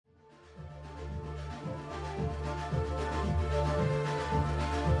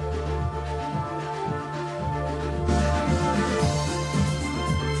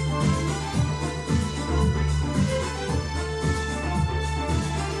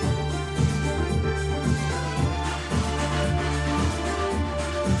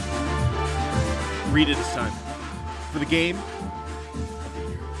Read it this time. For the game.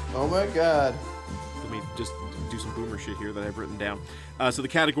 Oh my god. Let me just do some boomer shit here that I've written down. So the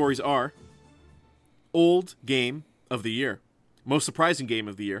categories are Old Game of the Year, Most Surprising Game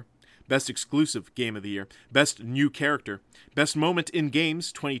of the Year, Best Exclusive Game of the Year, Best New Character, Best Moment in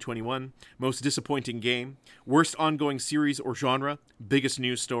Games 2021, Most Disappointing Game, Worst Ongoing Series or Genre, Biggest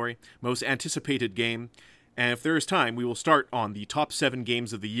News Story, Most Anticipated Game, and if there is time, we will start on the top 7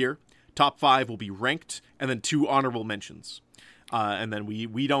 games of the year. Top 5 will be ranked, and then 2 honorable mentions. And then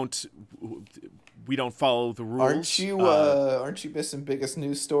we don't follow the rules. Aren't you missing biggest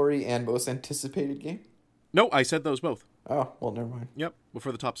news story and most anticipated game? No, I said those both. Oh, well, never mind. Yep,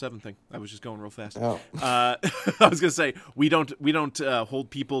 before the top 7 thing. I was just going real fast. Oh. I was gonna say we don't hold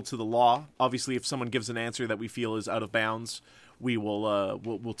people to the law. Obviously, if someone gives an answer that we feel is out of bounds, we will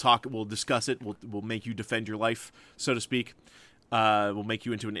we'll talk. We'll discuss it. We'll make you defend your life, so to speak. We'll make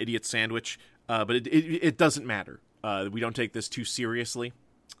you into an idiot sandwich. But it doesn't matter. We don't take this too seriously,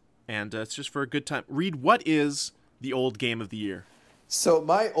 and it's just for a good time. Reed, what is the old game of the year? So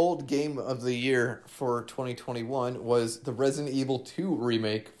my old game of the year for 2021 was the Resident Evil 2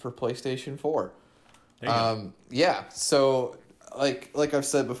 remake for PlayStation 4. Yeah, so like I've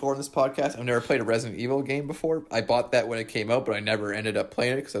said before in this podcast, I've never played a Resident Evil game before. I bought that when it came out, but I never ended up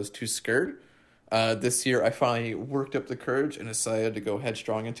playing it because I was too scared. This year, I finally worked up the courage and decided to go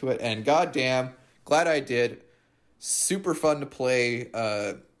headstrong into it, and goddamn, glad I did. Super fun to play,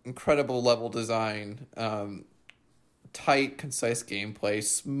 incredible level design, tight, concise gameplay,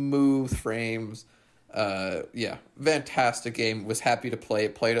 smooth frames. Yeah, fantastic game. Was happy to play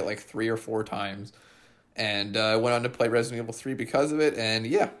it. Played it like 3 or 4 times. And I went on to play Resident Evil 3 because of it. And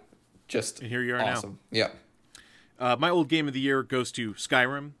yeah, just and here you are awesome. Now. Yeah. My old game of the year goes to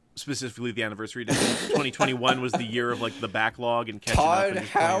Skyrim, specifically the anniversary edition. 2021 was the year of like the backlog and catching up. Todd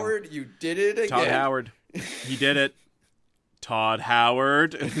Howard, you did it again. Todd Howard. He did it. Todd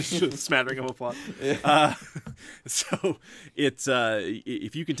Howard, smattering of applause. Yeah. So it's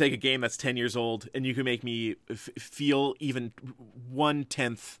if you can take a game that's 10 years old and you can make me feel even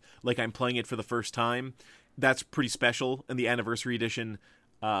 1/10 like I'm playing it for the first time, that's pretty special. And the anniversary edition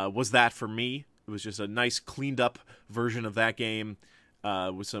was that for me. It was just a nice, cleaned up version of that game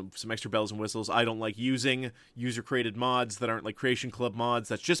with some extra bells and whistles. I don't like using user created mods that aren't like Creation Club mods.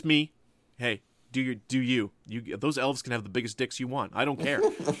 That's just me. Hey. Do you those elves can have the biggest dicks you want. I don't care.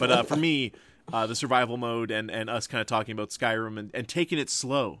 But for me, the survival mode and us kind of talking about Skyrim and taking it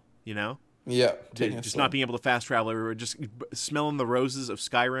slow, you know? Yeah. Just not being able to fast travel or just smelling the roses of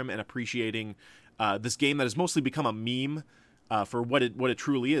Skyrim and appreciating this game that has mostly become a meme for what it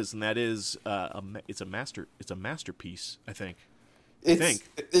truly is, and that is it's a masterpiece, I think.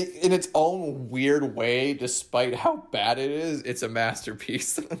 In its own weird way, despite how bad it is, it's a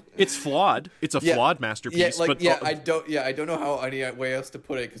masterpiece. It's flawed. It's a flawed masterpiece. I don't know how any way else to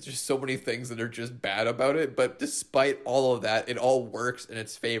put it because there's so many things that are just bad about it. But despite all of that, it all works in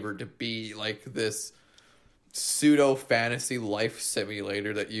its favor to be like this pseudo fantasy life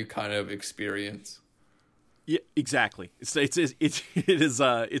simulator that you kind of experience. Yeah, exactly.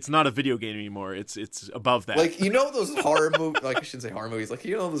 It's not a video game anymore. It's above that. Like, you know those horror movies, like I shouldn't say horror movies, like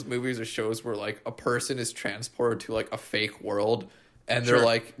you know those movies or shows where like a person is transported to like a fake world and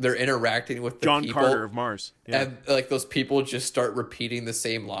they're interacting with the John people. Carter of Mars. Yeah. And like those people just start repeating the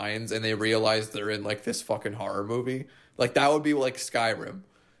same lines and they realize they're in like this fucking horror movie. Like that would be like Skyrim.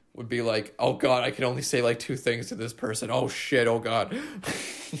 Would be like, oh god, I can only say like 2 things to this person. Oh shit, oh god.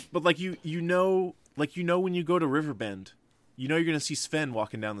 But like you know when you go to Riverbend, you know you're going to see Sven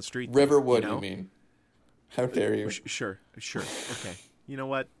walking down the street. Riverwood, you mean? How dare you? Sure. Okay. You know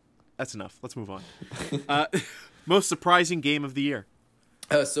what? That's enough. Let's move on. Most surprising game of the year.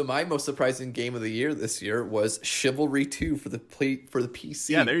 So my most surprising game of the year this year was Chivalry 2 for the PC.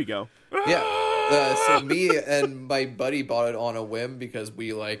 Yeah, there you go. Yeah. So me and my buddy bought it on a whim because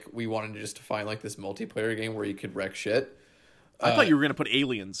we wanted just to find like this multiplayer game where you could wreck shit. I thought you were going to put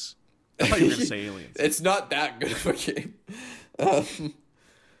Aliens. I thought you were going to say Aliens. It's not that good of a game.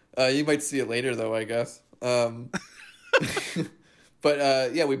 You might see it later, though, I guess.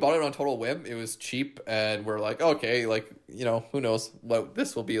 But yeah, we bought it on total whim. It was cheap, and we're like, okay, like, you know, who knows what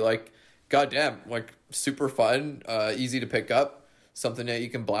this will be like. Goddamn, like, super fun, easy to pick up, something that you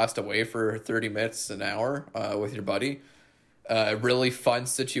can blast away for 30 minutes, an hour with your buddy. Really fun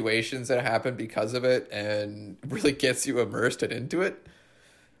situations that happen because of it, and really gets you immersed and into it.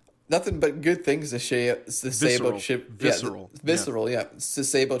 Nothing but good things to say about Visceral. Yeah, to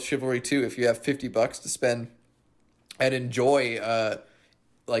say about Chivalry 2. If you have $50 to spend and enjoy,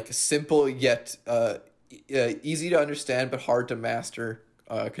 like simple yet easy to understand but hard to master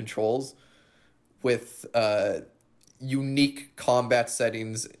controls, with unique combat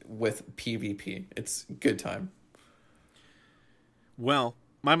settings with PvP. It's a good time. Well,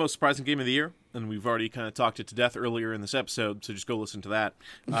 my most surprising game of the year, and we've already kind of talked it to death earlier in this episode, so just go listen to that.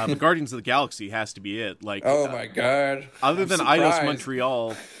 But Guardians of the Galaxy has to be it. Like, oh my god! Other than Eidos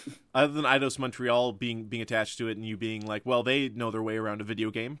Montreal being attached to it, and you being like, well, they know their way around a video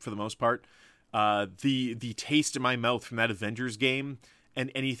game for the most part. The taste in my mouth from that Avengers game and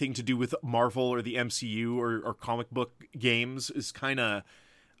anything to do with Marvel or the MCU or comic book games is kind of.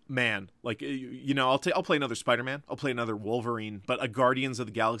 Man, like, you know, I'll play another Spider-Man, I'll play another Wolverine, but a Guardians of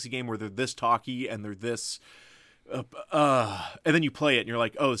the Galaxy game where they're this talky and they're this, and then you play it and you're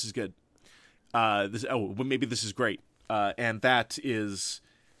like, oh, this is good. Maybe this is great. And that is,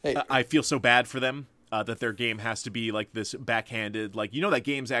 I feel so bad for them that their game has to be like this backhanded, like, you know, that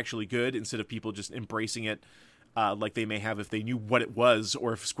game's actually good instead of people just embracing it. Like they may have if they knew what it was,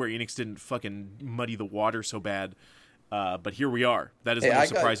 or if Square Enix didn't fucking muddy the water so bad. But here we are. That is the most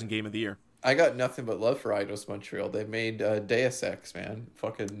surprising game of the year. I got nothing but love for Eidos Montreal. They made Deus Ex, man.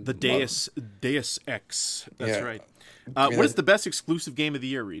 Fucking the Deus Ex. That's right. What is the best exclusive game of the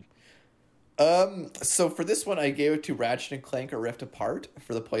year, Reed? So for this one, I gave it to Ratchet and Clank: A Rift Apart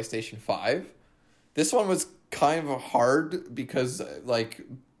for the PlayStation 5. This one was kind of hard because like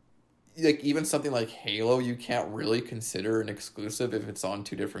even something like Halo, you can't really consider an exclusive if it's on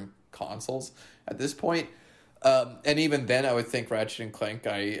two different consoles at this point. And even then, I would think Ratchet and Clank,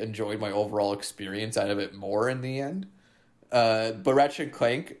 I enjoyed my overall experience out of it more in the end. But Ratchet and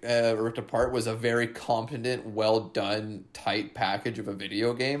Clank Rift Apart was a very competent, well done, tight package of a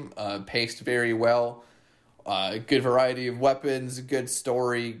video game. Paced very well. Good variety of weapons, good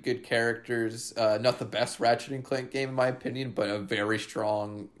story, good characters. Not the best Ratchet and Clank game in my opinion, but a very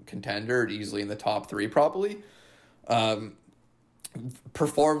strong contender, easily in the top 3 probably.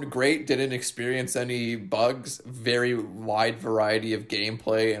 Performed great, didn't experience any bugs, very wide variety of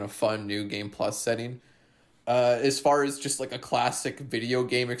gameplay and a fun new Game Plus setting. As far as just like a classic video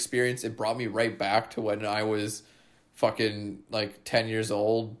game experience, it brought me right back to when I was fucking like 10 years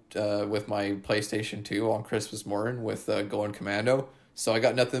old with my PlayStation 2 on Christmas morning with Going Commando. So I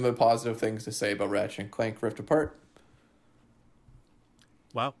got nothing but positive things to say about Ratchet and Clank Rift Apart.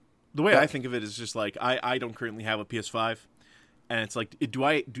 Wow. The way I think of it is just like I don't currently have a PS5. And it's like,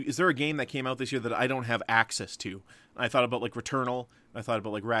 is there a game that came out this year that I don't have access to? I thought about like Returnal. I thought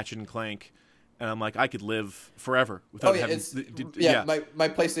about like Ratchet and Clank, and I'm like, I could live forever without having. My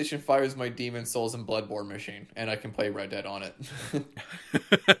PlayStation 5 is my Demon Souls and Bloodborne machine, and I can play Red Dead on it.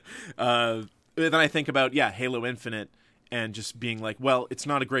 Then I think about Halo Infinite, and just being like, well, it's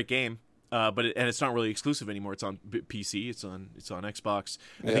not a great game. But it's not really exclusive anymore. It's on PC. It's on Xbox.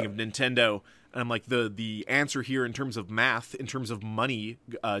 I think of Nintendo, and I'm like the answer here in terms of math, in terms of money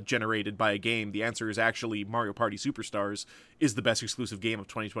generated by a game. The answer is actually Mario Party Superstars is the best exclusive game of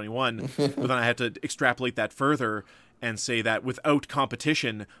 2021. But then I had to extrapolate that further and say that without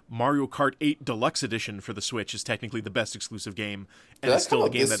competition, Mario Kart 8 Deluxe Edition for the Switch is technically the best exclusive game, and it's still a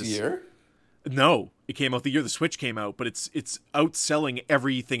game that is. Year? No, it came out the year the Switch came out, but it's outselling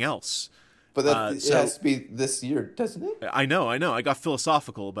everything else. But it has to be this year, doesn't it? I know. I got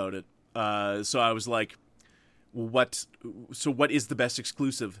philosophical about it. So I was like, what is the best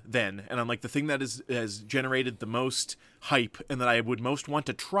exclusive then? And I'm like, the thing that has generated the most hype and that I would most want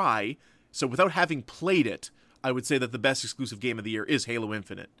to try, so without having played it, I would say that the best exclusive game of the year is Halo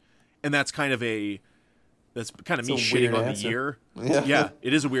Infinite. And that's kind of me shitting on the year. Yeah,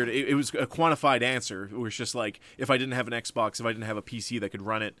 it is a weird. It was a quantified answer. It was just like, if I didn't have an Xbox, if I didn't have a PC that could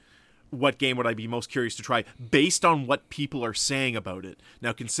run it, what game would I be most curious to try based on what people are saying about it?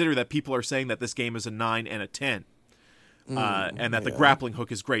 Now, consider that people are saying that this game is a 9 and a 10. And that the grappling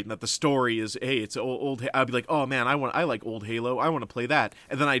hook is great, and that the story is, hey, it's old. I'd be like, oh man, I like old Halo. I want to play that,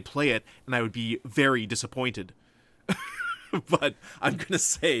 and then I'd play it, and I would be very disappointed. But I'm gonna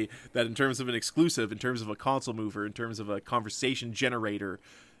say that in terms of an exclusive, in terms of a console mover, in terms of a conversation generator,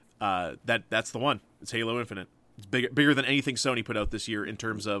 that's the one. It's Halo Infinite. It's bigger than anything Sony put out this year in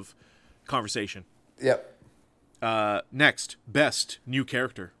terms of conversation. Yep. Next, best new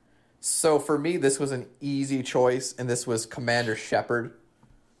character. So for me, this was an easy choice, and this was Commander Shepard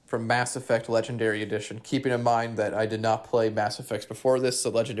from Mass Effect Legendary Edition. Keeping in mind that I did not play Mass Effects before this, so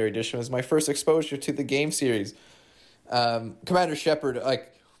Legendary Edition was my first exposure to the game series. Commander Shepard, I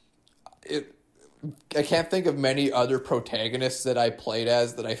can't think of many other protagonists that I played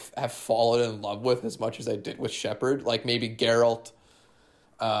as that I have fallen in love with as much as I did with Shepard. Like maybe Geralt,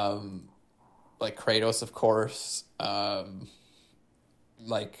 like Kratos, of course,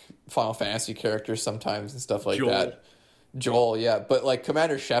 like Final Fantasy characters sometimes and stuff like that. Joel, yeah. But like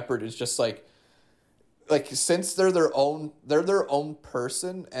Commander Shepard is just like, like since they're their own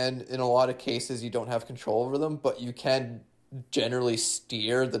person, and in a lot of cases you don't have control over them, but you can generally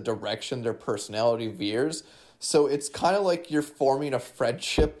steer the direction their personality veers. So it's kind of like you're forming a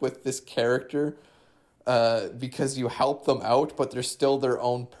friendship with this character because you help them out, but they're still their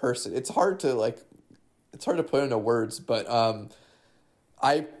own person. It's hard to put into words, but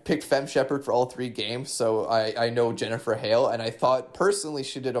I picked Fem Shepard for all three games, so I know Jennifer Hale, and I thought personally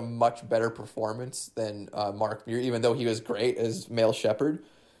she did a much better performance than Mark Muir, even though he was great as male Shepard.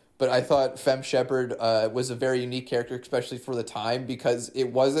 But I thought Fem Shepard was a very unique character, especially for the time, because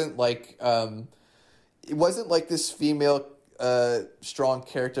it wasn't like this female strong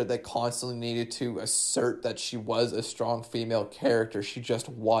character that constantly needed to assert that she was a strong female character. She just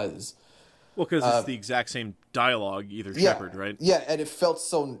was. Well, because it's the exact same dialogue, either Shepard, right? Yeah, and it felt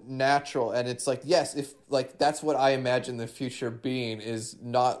so natural, and it's like, yes, if like that's what I imagine the future being, is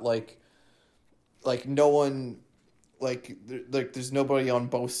not like no one, like there's nobody on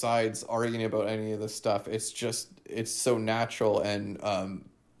both sides arguing about any of this stuff. It's just, it's so natural and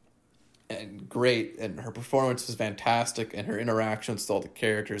great, and her performance was fantastic, and her interactions with all the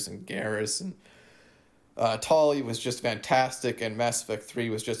characters and Garrus and Tali was just fantastic, and Mass Effect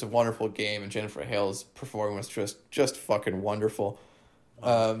 3 was just a wonderful game, and Jennifer Hale's performance was just fucking wonderful.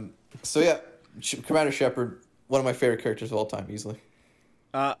 So yeah, Commander Shepard, one of my favorite characters of all time, easily.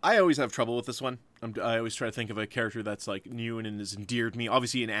 I always have trouble with this one. I always try to think of a character that's like new and has endeared me.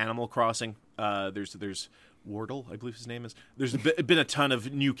 Obviously, in Animal Crossing, there's Wardle, I believe his name is. There's been a ton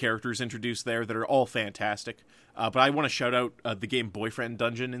of new characters introduced there that are all fantastic. But I want to shout out the game Boyfriend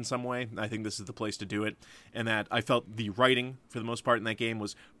Dungeon in some way. I think this is the place to do it. And that I felt the writing, for the most part, in that game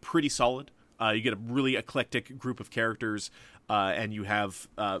was pretty solid. You get a really eclectic group of characters, and you have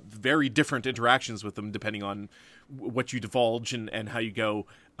very different interactions with them depending on what you divulge and how you go.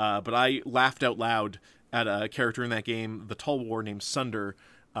 But I laughed out loud at a character in that game, the Tall War, named Sunder,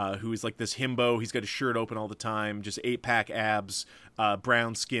 who is like this himbo. He's got his shirt open all the time, just 8-pack abs,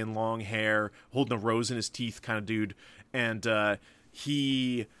 brown skin, long hair, holding a rose in his teeth kind of dude. And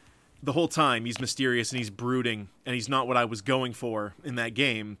he, the whole time, he's mysterious and he's brooding, and he's not what I was going for in that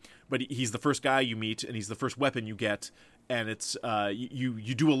game, but he's the first guy you meet, and he's the first weapon you get. And it's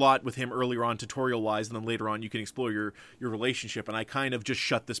you do a lot with him earlier on tutorial-wise, and then later on you can explore your relationship. And I kind of just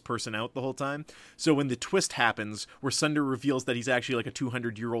shut this person out the whole time. So when the twist happens, where Sunder reveals that he's actually like a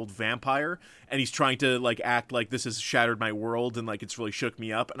 200-year-old vampire, and he's trying to like act like this has shattered my world and like it's really shook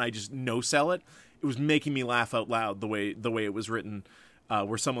me up, and I just no-sell it, it was making me laugh out loud the way it was written.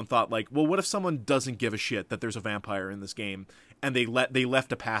 Where someone thought like, well, what if someone doesn't give a shit that there's a vampire in this game, and they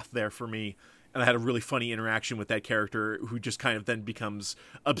left a path there for me. And I had a really funny interaction with that character, who just kind of then becomes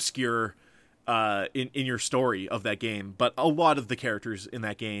obscure in your story of that game. But a lot of the characters in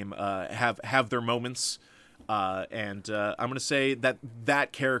that game have their moments, and I'm going to say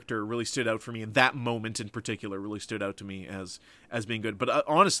that character really stood out for me, and that moment in particular really stood out to me as being good. But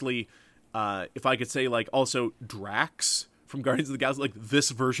honestly, if I could say, like, also Drax from Guardians of the Galaxy, like this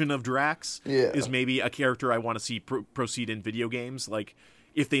version of Drax is maybe a character I want to see proceed in video games, like.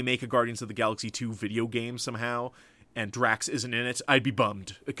 If they make a Guardians of the Galaxy 2 video game somehow and Drax isn't in it, I'd be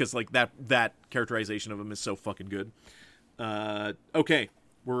bummed, because like that characterization of him is so fucking good. Okay,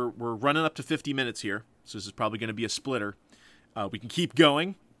 we're running up to 50 minutes here, so this is probably going to be a splitter. We can keep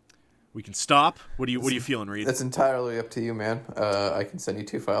going. We can stop. What are you feeling, Reed? That's entirely up to you, man. I can send you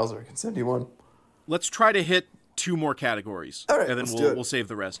 2 files, or I can send you 1. Let's try to hit 2 more categories. All right, and then we'll save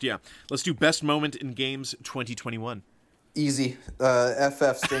the rest. Yeah. Let's do best moment in games 2021. Easy.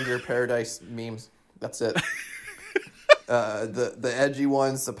 FF Stranger Paradise memes. That's it. The edgy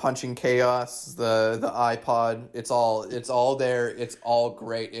ones, the punching chaos, the iPod. It's all there. It's all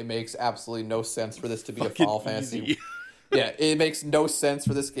great. It makes absolutely no sense for this to be a Final Fantasy. Yeah, it makes no sense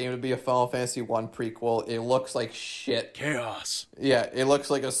for this game to be a Final Fantasy 1 prequel. It looks like shit. Chaos. Yeah, it looks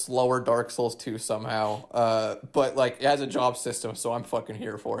like a slower Dark Souls 2 somehow. But like it has a job system, so I'm fucking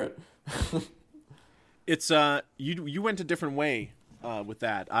here for it. It's you went a different way with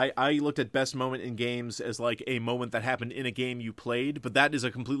that. I looked at best moment in games as like a moment that happened in a game you played, but that is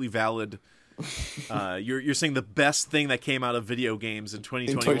a completely valid. You're saying the best thing that came out of video games in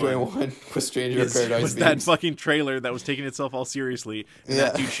 2021. In 2021 was Stranger Paradise was that fucking trailer that was taking itself all seriously, and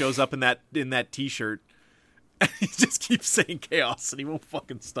that dude shows up in that t-shirt, and he just keeps saying chaos, and he won't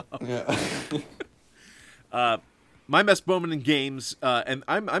fucking stop. Yeah. My best moment in games, and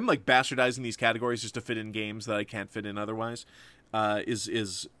I'm like bastardizing these categories just to fit in games that I can't fit in otherwise,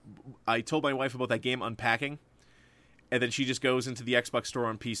 is I told my wife about that game Unpacking, and then she just goes into the Xbox store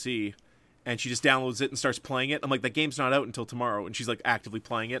on PC, and she just downloads it and starts playing it. I'm like, that game's not out until tomorrow, and she's like actively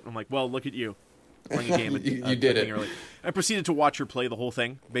playing it. I'm like, well, look at you. playing a game. You did it. Early. I proceeded to watch her play the whole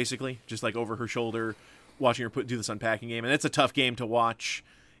thing, basically, just like over her shoulder, watching her do this unpacking game. And it's a tough game to watch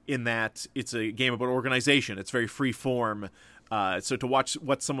in that it's a game about organization. It's very free form. So to watch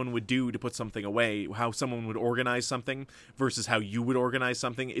what someone would do to put something away, how someone would organize something versus how you would organize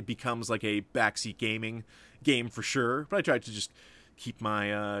something, it becomes like a backseat gaming game for sure. But I tried to just keep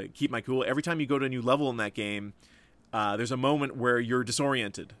my cool. Every time you go to a new level in that game, there's a moment where you're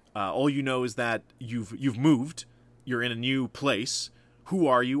disoriented. All you know is that you've moved. You're in a new place. Who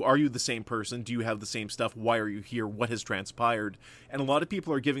are you? Are you the same person? Do you have the same stuff? Why are you here? What has transpired? And a lot of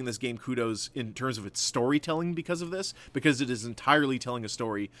people are giving this game kudos in terms of its storytelling because of this, because it is entirely telling a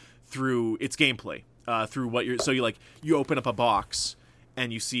story through its gameplay, through what you're. So you open up a box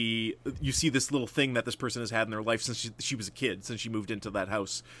and you see this little thing that this person has had in their life since she was a kid, since she moved into that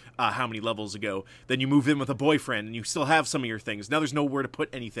house how many levels ago. Then you move in with a boyfriend and you still have some of your things. Now there's nowhere to put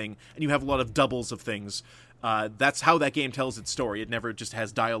anything, and you have a lot of doubles of things. That's how that game tells its story. It never just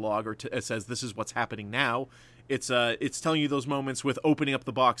has dialogue or it says this is what's happening now. It's telling you those moments with opening up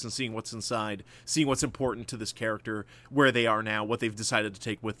the box and seeing what's inside, seeing what's important to this character, where they are now, what they've decided to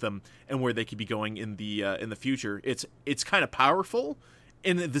take with them, and where they could be going in the future. It's kind of powerful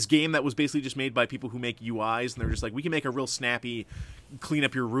in this game that was basically just made by people who make UIs, and they're just like, we can make a real snappy clean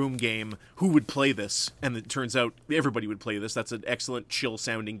up your room game. Who would play this? And it turns out everybody would play this. That's an excellent chill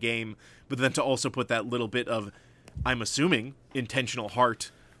sounding game. But then to also put that little bit of, I'm assuming, intentional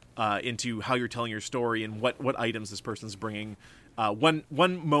heart into how you're telling your story and what items this person's bringing. One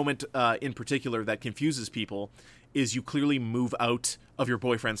moment in particular that confuses people is you clearly move out of your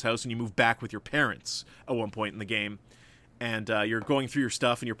boyfriend's house and you move back with your parents at one point in the game. And you're going through your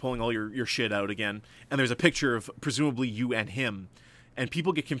stuff and you're pulling all your shit out again. And there's a picture of presumably you and him. And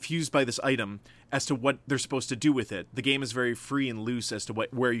people get confused by this item as to what they're supposed to do with it. The game is very free and loose as to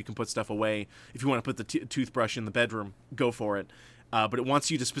where you can put stuff away. If you want to put the toothbrush in the bedroom, go for it. But it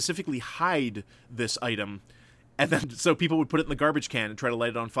wants you to specifically hide this item. And then so people would put it in the garbage can and try to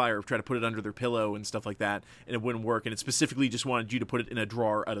light it on fire, or try to put it under their pillow and stuff like that. And it wouldn't work. And it specifically just wanted you to put it in a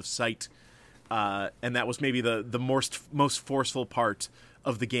drawer out of sight. And that was maybe the most forceful part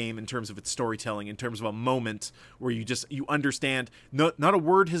of the game in terms of its storytelling, in terms of a moment where you understand not a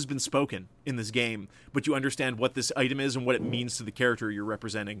word has been spoken in this game, but you understand what this item is and what it means to the character you're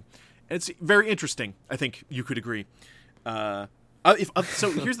representing. And it's very interesting. I think you could agree. So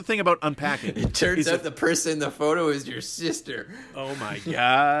here's the thing about unpacking. It turns out the person in the photo is your sister. Oh my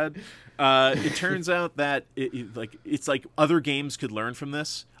god. It turns out that it's like other games could learn from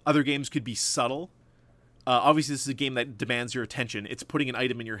this. Other games could be subtle. Obviously, this is a game that demands your attention. It's putting an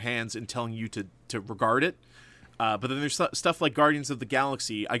item in your hands and telling you to regard it. But then there's stuff like Guardians of the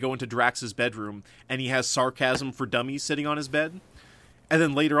Galaxy. I go into Drax's bedroom, and he has Sarcasm for Dummies sitting on his bed. And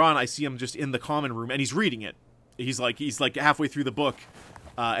then later on, I see him just in the common room, and he's reading it. He's like halfway through the book.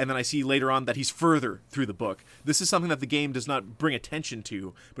 And then I see later on that he's further through the book. This is something that the game does not bring attention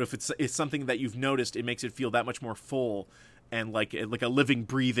to. But if it's something that you've noticed, it makes it feel that much more full and like a living,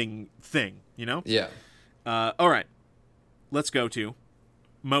 breathing thing, you know? Yeah. All right, let's go to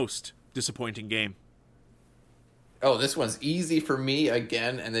most disappointing game. Oh, this one's easy for me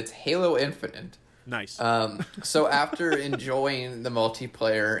again, and it's Halo Infinite. Nice. So after enjoying the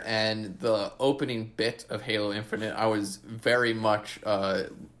multiplayer and the opening bit of Halo Infinite, I was very much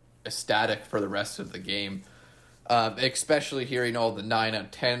ecstatic for the rest of the game. Especially hearing all the 9 out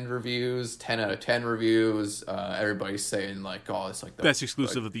of 10 reviews, 10 out of 10 reviews. Everybody's saying like, "Oh, it's like the best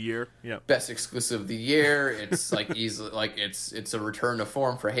exclusive of the year." Yeah, best exclusive of the year. It's like easily like it's a return to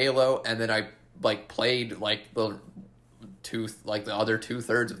form for Halo. And then I played the other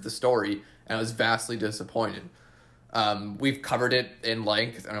 2/3 of the story, and I was vastly disappointed. We've covered it in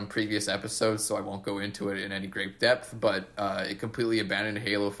length on previous episodes, so I won't go into it in any great depth. But it completely abandoned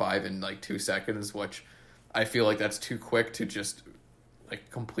Halo 5 in 2 seconds, which I feel like that's too quick to just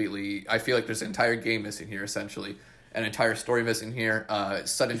completely. I feel like there's an entire game missing here, essentially, an entire story missing here.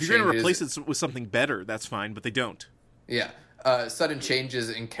 Sudden if you're changes. going to replace it with something better, that's fine, but they don't. Yeah, sudden changes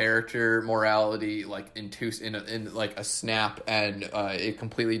in character morality, in a snap, and it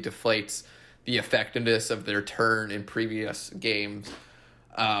completely deflates the effectiveness of their turn in previous games.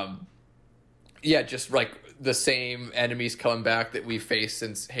 Just the same enemies coming back that we faced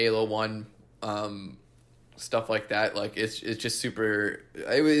since Halo 1. Stuff like that, it's just super.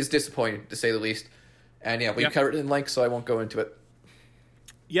 It was disappointing to say the least, and we covered it in length, so I won't go into it.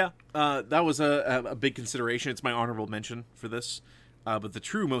 Yeah, that was a big consideration. It's my honorable mention for this, but the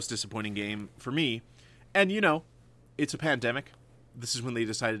true most disappointing game for me, and it's a pandemic, this is when they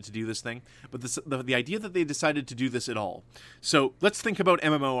decided to do this thing. But the idea that they decided to do this at all. So let's think about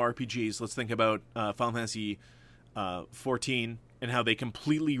MMORPGs. Let's think about Final Fantasy 14 and how they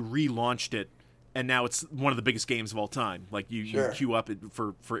completely relaunched it. And now it's one of the biggest games of all time. Like, you queue up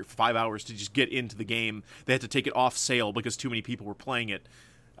for 5 hours to just get into the game. They had to take it off sale because too many people were playing it.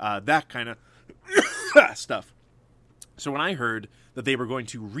 That kind of stuff. So when I heard that they were going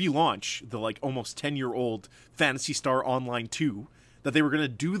to relaunch the, like, almost 10-year-old Phantasy Star Online 2, that they were going to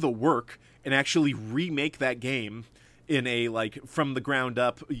do the work and actually remake that game in a, like, from the ground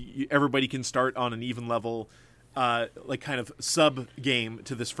up, everybody can start on an even level, like, kind of sub-game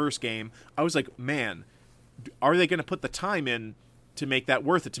to this first game, I was like, man, are they going to put the time in to make that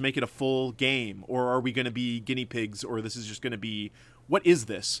worth it, to make it a full game? Or are we going to be guinea pigs, or this is just going to be, what is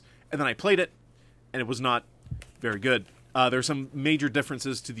this? And then I played it, and it was not very good. There's some major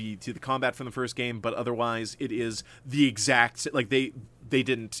differences to the combat from the first game, but otherwise it is the exact, like, they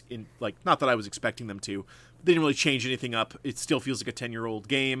didn't, not that I was expecting them to, they didn't really change anything up. It still feels like a 10-year-old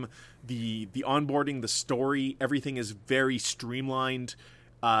game. The onboarding, the story, everything is very streamlined.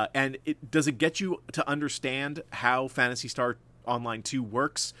 And does it get you to understand how Phantasy Star Online 2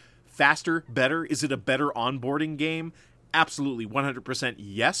 works? Faster? Better? Is it a better onboarding game? Absolutely, 100%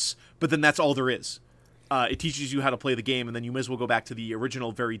 yes. But then that's all there is. It teaches you how to play the game, and then you might as well go back to the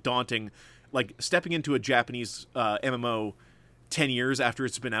original, very daunting, like, stepping into a Japanese MMO 10 years after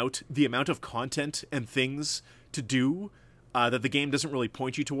it's been out, the amount of content and things to do that the game doesn't really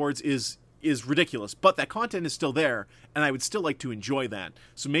point you towards is ridiculous. But that content is still there, and I would still like to enjoy that.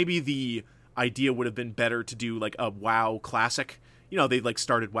 So maybe the idea would have been better to do, like, a WoW classic. You know, they, like,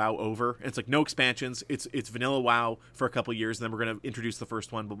 started WoW over. And it's like, no expansions. It's vanilla WoW for a couple years, and then we're going to introduce the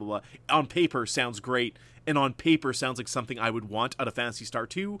first one, blah, blah, blah. On paper, sounds great. And on paper, sounds like something I would want out of Phantasy Star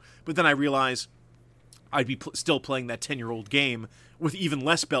 2. But then I realize I'd be still playing that 10-year-old game with even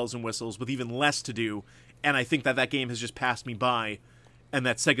less bells and whistles, with even less to do. And I think that game has just passed me by. And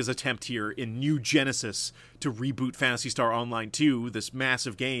that Sega's attempt here in New Genesis to reboot Phantasy Star Online 2, this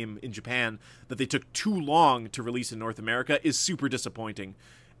massive game in Japan that they took too long to release in North America, is super disappointing.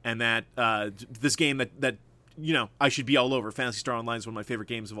 And that this game that you know, I should be all over. Phantasy Star Online is one of my favorite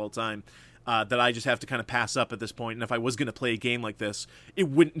games of all time. That I just have to kind of pass up at this point. And if I was going to play a game like this, it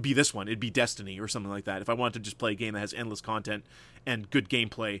wouldn't be this one. It'd be Destiny or something like that. If I wanted to just play a game that has endless content and good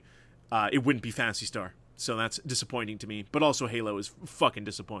gameplay, it wouldn't be Phantasy Star. So that's disappointing to me. But also Halo is fucking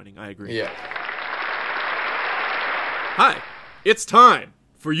disappointing. I agree. Yeah. Hi, it's time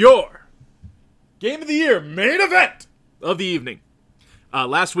for your Game of the Year main event of the evening.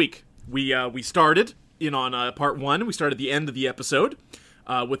 Last week, we started in on part 1. We started the end of the episode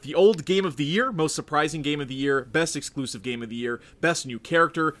with the old Game of the Year, most surprising Game of the Year, best exclusive Game of the Year, best new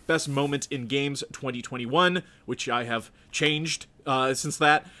character, best moment in games 2021, which I have changed since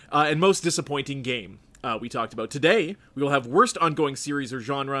that, and most disappointing game. We talked about. Today, we will have worst ongoing series or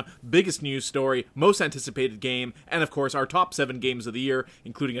genre, biggest news story, most anticipated game, and of course our top 7 games of the year,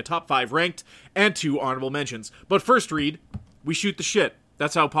 including a top 5 ranked, and 2 honorable mentions. But first, Reed, we shoot the shit.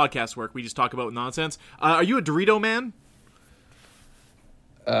 That's how podcasts work. We just talk about nonsense. Are you a Dorito man?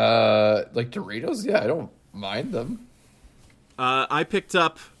 Like Doritos? Yeah, I don't mind them. I picked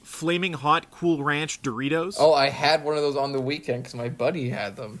up Flaming Hot Cool Ranch Doritos. Oh, I had one of those on the weekend because my buddy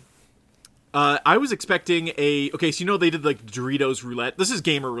had them. I was expecting okay, so you know they did like Doritos Roulette. This is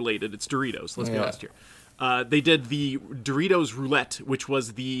gamer related. It's Doritos. Let's be honest here. They did the Doritos Roulette, which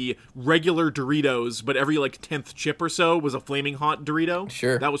was the regular Doritos, but every like 10th chip or so was a Flaming Hot Dorito.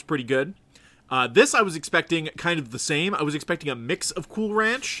 Sure. That was pretty good. This I was expecting kind of the same. I was expecting a mix of Cool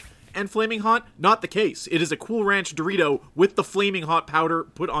Ranch and Flaming Hot. Not the case. It is a Cool Ranch Dorito with the Flaming Hot powder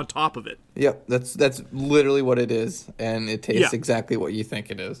put on top of it. Yep, that's literally what it is, and it tastes exactly what you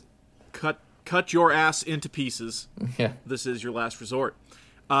think it is. Cut your ass into pieces. Yeah. This is your last resort.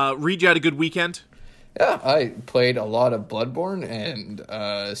 Reed, you had a good weekend? Yeah, I played a lot of Bloodborne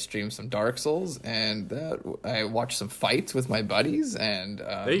and streamed some Dark Souls, and I watched some fights with my buddies. And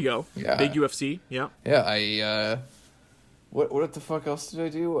there you go. Yeah. Big UFC. Yeah. Yeah. What the fuck else did I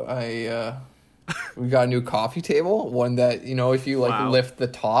do? We got a new coffee table, one that, you know, if you lift the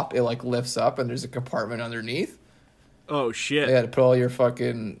top, it like lifts up, and there's a compartment underneath. Oh shit! Yeah, to put all your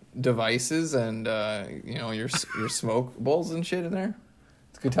fucking devices and you know, your smoke bowls and shit in there.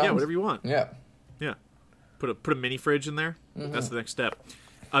 It's good times. Yeah, whatever you want. Yeah. Put a mini fridge in there. Mm-hmm. That's the next step.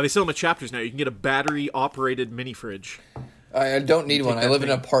 They sell them at Chapters now. You can get a battery operated mini fridge. I don't need one. I live in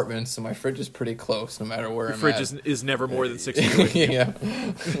an apartment, so my fridge is pretty close, no matter where I'm at. Your fridge is never more than 6 feet away.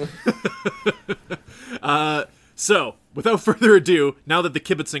 Yeah. So, without further ado, now that the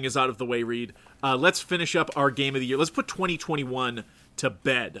kibitzing is out of the way, Reed, let's finish up our game of the year. Let's put 2021 to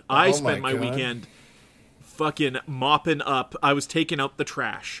bed. I spent my weekend fucking mopping up. I was taking out the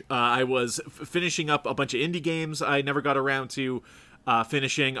trash. I was finishing up a bunch of indie games I never got around to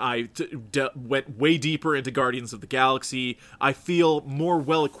finishing. I went way deeper into Guardians of the Galaxy. I feel more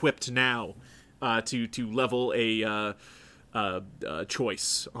well-equipped now to level a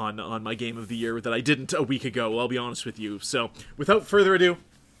choice on my game of the year that I didn't a week ago, I'll be honest with you. So, without further ado,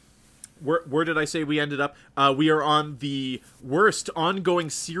 where did I say we ended up? We are on the worst ongoing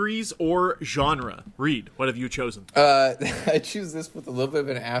series or genre. Reed, what have you chosen? I choose this with a little bit of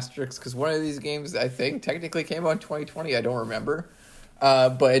an asterisk because one of these games I think technically came out in 2020. I don't remember.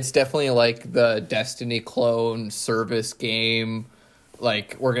 But it's definitely like the Destiny clone service game.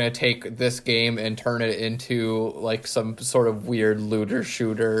 Like, we're going to take this game and turn it into like some sort of weird looter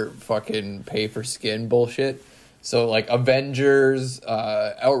shooter fucking pay for skin bullshit. So, like, Avengers,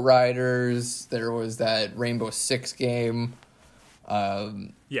 Outriders, there was that Rainbow Six game.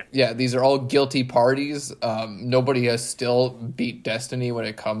 Yeah, these are all guilty parties. Nobody has still beat Destiny when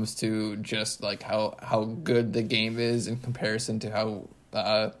it comes to just, like, how good the game is in comparison to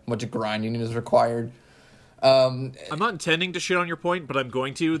how much grinding is required. I'm not intending to shit on your point, but I'm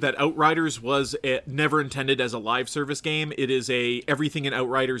going to. That Outriders was never intended as a live service game. It is everything in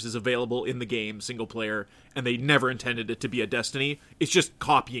Outriders is available in the game, single player, and they never intended it to be a Destiny. It's just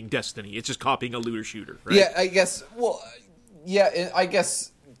copying Destiny. It's just copying a looter shooter, right? Yeah, I guess. Well, yeah, I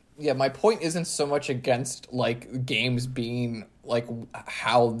guess. Yeah, my point isn't so much against like games being like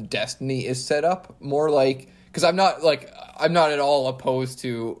how Destiny is set up. More like, because I'm not at all opposed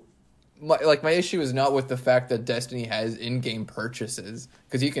to. My issue is not with the fact that Destiny has in-game purchases,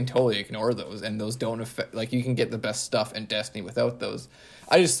 because you can totally ignore those, and those don't affect, like, you can get the best stuff in Destiny without those.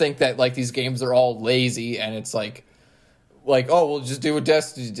 I just think that, like, these games are all lazy, and it's like, oh, we'll just do what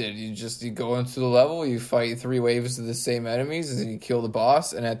Destiny did. You go into the level, you fight 3 waves of the same enemies, and then you kill the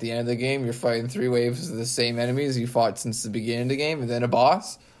boss, and at the end of the game, you're fighting 3 waves of the same enemies you fought since the beginning of the game, and then a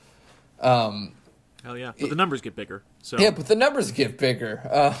boss. Hell yeah, but the numbers get bigger. So yeah, but the numbers get bigger.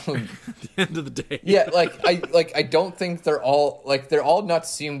 At the end of the day, yeah, I don't think they're all not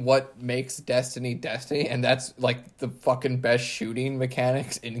seeing what makes Destiny, and that's like the fucking best shooting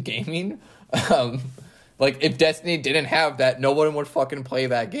mechanics in gaming. Like, if Destiny didn't have that, no one would fucking play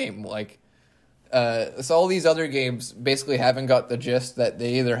that game. Like, so all these other games basically haven't got the gist that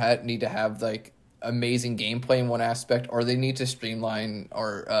they either need to have like amazing gameplay in one aspect, or they need to streamline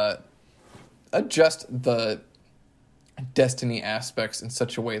or adjust the Destiny aspects in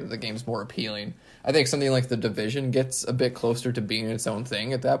such a way that the game's more appealing. I think something like The Division gets a bit closer to being its own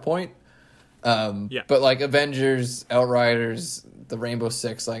thing at that point. Yeah. But like Avengers, Outriders, the Rainbow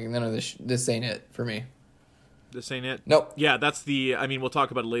Six, like none of this ain't it for me. This ain't it? Nope. Yeah, that's I mean, we'll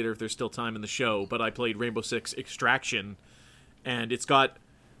talk about it later if there's still time in the show, but I played Rainbow Six Extraction, and it's got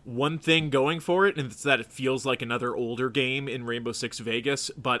one thing going for it, and it's that it feels like another older game in Rainbow Six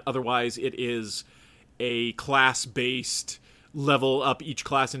Vegas, but otherwise it is a class-based level up each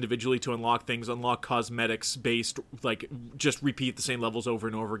class individually to unlock things, unlock cosmetics-based, like, just repeat the same levels over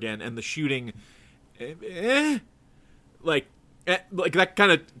and over again, and the shooting, like that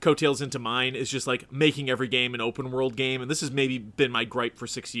kind of coattails into mine, is just, like, making every game an open-world game, and this has maybe been my gripe for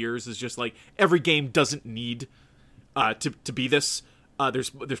 6 years, is just, like, every game doesn't need to be this.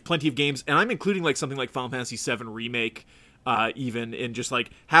 There's plenty of games, and I'm including like something like Final Fantasy VII Remake, even in just like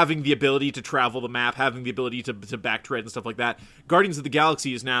having the ability to travel the map, having the ability to backtread and stuff like that. Guardians of the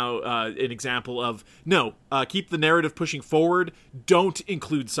Galaxy is now an example of keep the narrative pushing forward. Don't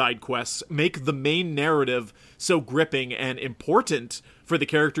include side quests. Make the main narrative so gripping and important for the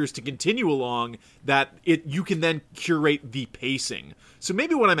characters to continue along that you can then curate the pacing. So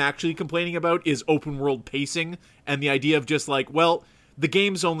maybe what I'm actually complaining about is open world pacing and the idea of just like, well, the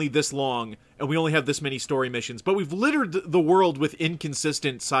game's only this long, and we only have this many story missions, but we've littered the world with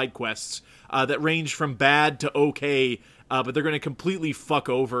inconsistent side quests that range from bad to okay, but they're going to completely fuck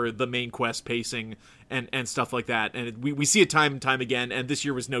over the main quest pacing and stuff like that. And we see it time and time again, and this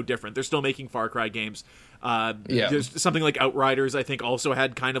year was no different. They're still making Far Cry games. There's something like Outriders, I think, also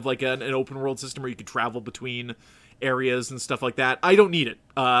had kind of like an open world system where you could travel between areas and stuff like that. I don't need it.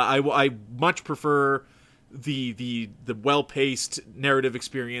 I much prefer the well-paced narrative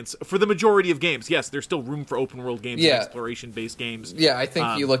experience for the majority of games. Yes, there's still room for open world games and exploration-based games. Yeah, I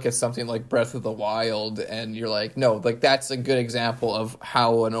think you look at something like Breath of the Wild and you're like, no, like that's a good example of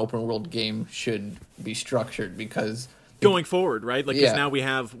how an open world game should be structured, because going forward, right? Like, because Yeah. now we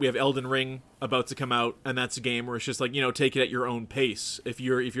have Elden Ring about to come out, and that's a game where it's just like, take it at your own pace. If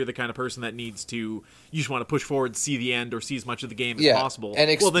you're the kind of person that needs to, you just want to push forward, see the end, or see as much of the game as possible.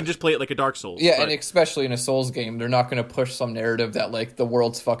 And well, then just play it like a Dark Souls. Yeah, and especially in a Souls game, they're not going to push some narrative that like the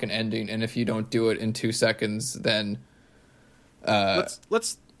world's fucking ending, and if you don't do it in 2 seconds, then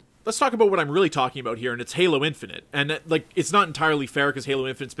Let's talk about what I'm really talking about here, and it's Halo Infinite. And like, it's not entirely fair because Halo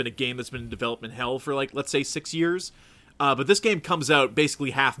Infinite's been a game that's been in development hell for like, let's say 6 years. But this game comes out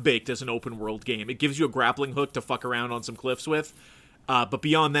basically half-baked as an open-world game. It gives you a grappling hook to fuck around on some cliffs with. But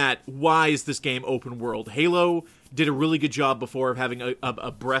beyond that, why is this game open-world? Halo did a really good job before of having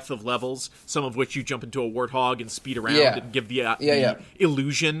a breadth of levels, some of which you jump into a warthog and speed around and give the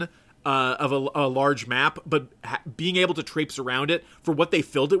illusion of a large map, but being able to traipse around it for what they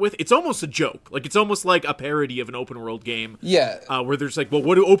filled it with, it's almost a joke. Like, it's almost like a parody of an open world game. Yeah. Where there's like, well,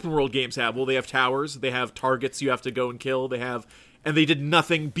 what do open world games have? Well, they have towers, they have targets you have to go and kill, and they did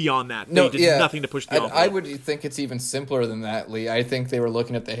nothing beyond that. They did nothing to push the envelope. I would think it's even simpler than that, Lee. I think they were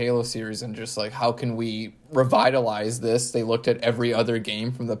looking at the Halo series and just like, how can we revitalize this? They looked at every other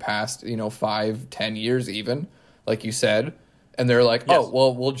game from the past, 5-10 years even, like you said. And they're like, yes. oh,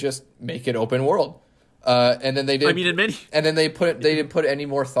 well, we'll just make it open world. And then they did. I mean, and then they didn't put any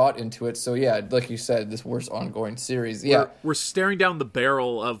more thought into it. So yeah, like you said, this was ongoing series. Yeah, we're staring down the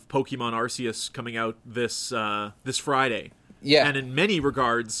barrel of Pokemon Arceus coming out this Friday. Yeah, and in many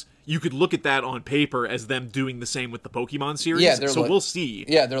regards, you could look at that on paper as them doing the same with the Pokemon series. Yeah, so we'll see.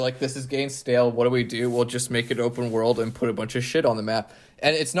 Yeah, they're like, this is getting stale. What do? We'll just make it open world and put a bunch of shit on the map.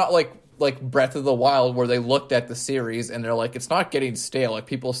 And it's not like Breath of the Wild where they looked at the series and they're like, it's not getting stale. Like,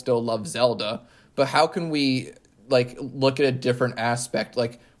 people still love Zelda, but how can we like look at a different aspect?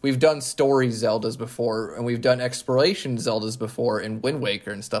 Like, we've done story Zeldas before and we've done exploration Zeldas before in Wind Waker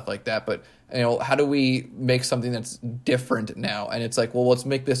and stuff like that. But how do we make something that's different now? And it's like, well, let's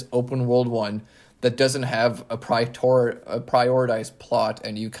make this open world one that doesn't have a prioritized plot,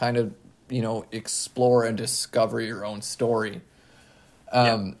 and you kind of explore and discover your own story.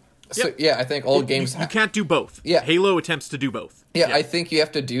 So yeah, I think all games you can't do both. Yeah, Halo attempts to do both. Yeah, I think you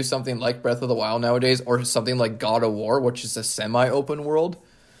have to do something like Breath of the Wild nowadays, or something like God of War, which is a semi-open world.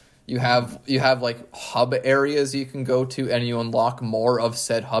 You have like hub areas you can go to, and you unlock more of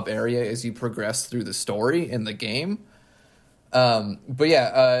said hub area as you progress through the story in the game. But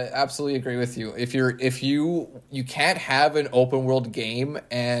yeah, absolutely agree with you. If you can't have an open world game,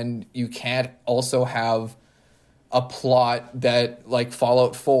 and you can't also have a plot that, like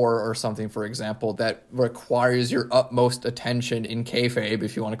Fallout 4 or something, for example, that requires your utmost attention in kayfabe,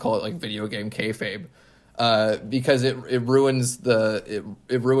 if you want to call it like video game kayfabe, because it ruins the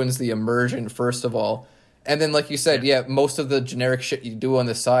immersion, first of all. And then, like you said, most of the generic shit you do on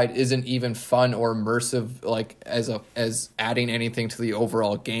the side isn't even fun or immersive, like as adding anything to the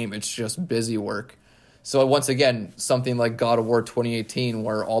overall game. It's just busy work. So once again, something like God of War 2018,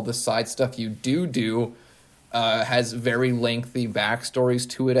 where all the side stuff you do has very lengthy backstories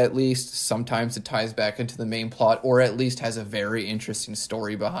to it, at least. Sometimes it ties back into the main plot, or at least has a very interesting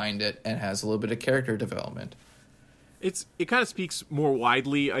story behind it and has a little bit of character development. It kind of speaks more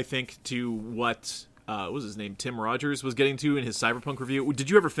widely, I think, to what was his name? Tim Rogers was getting to in his Cyberpunk review. Did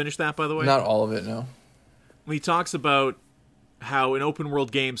you ever finish that, by the way? Not all of it, no. He talks about how an open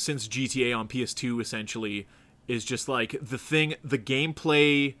world game since GTA on PS2 essentially is just like the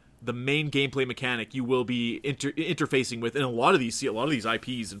gameplay, the main gameplay mechanic you will be interfacing with in a lot of these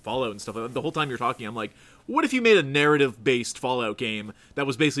IPs and Fallout and stuff. The whole time you're talking, I'm like, what if you made a narrative-based Fallout game that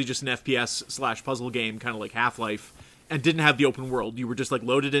was basically just an FPS/puzzle game, kind of like Half-Life, and didn't have the open world? You were just like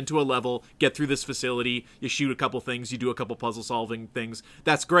loaded into a level, get through this facility, you shoot a couple things, you do a couple puzzle-solving things.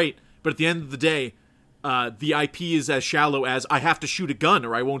 That's great, but at the end of the day, the IP is as shallow as I have to shoot a gun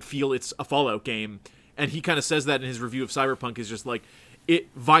or I won't feel it's a Fallout game. And he kind of says that in his review of Cyberpunk, is just like,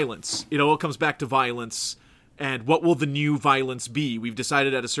 violence. It all comes back to violence. And what will the new violence be? We've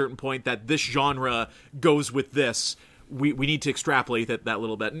decided at a certain point that this genre goes with this. We need to extrapolate that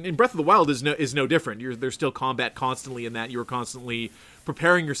little bit. And Breath of the Wild is no different. There's still combat constantly in that. You're constantly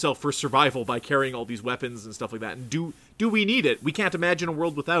preparing yourself for survival by carrying all these weapons and stuff like that. And do we need it? We can't imagine a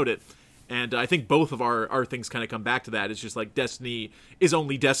world without it. And I think both of our things kind of come back to that. It's just like Destiny is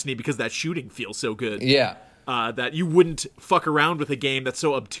only Destiny because that shooting feels so good. Yeah. That you wouldn't fuck around with a game that's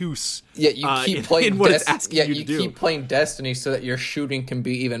so obtuse. Yeah, you keep playing what it's asking you to do. Keep playing Destiny so that your shooting can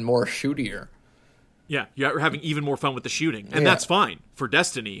be even more shootier. Yeah, you're having even more fun with the shooting, and that's fine for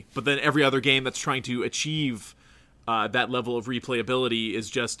Destiny. But then every other game that's trying to achieve that level of replayability is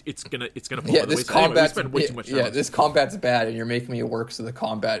just it's gonna fall by the wayside. Anyway, we spend way too much time. This combat's bad, and you're making me work so the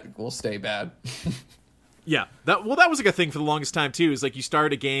combat will stay bad. Yeah, that was like a thing for the longest time too. Is like you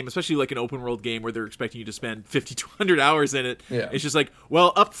start a game, especially like an open world game where they're expecting you to spend 50 to 100 hours in it. Yeah. It's just like,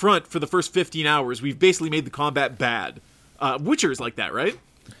 well, up front for the first 15 hours, we've basically made the combat bad. Witcher's like that, right?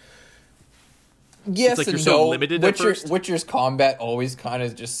 Yes, it's like and you're so limited at first. Witcher's combat always kind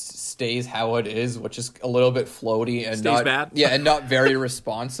of just stays how it is, which is a little bit floaty and Stays bad. Yeah, and not very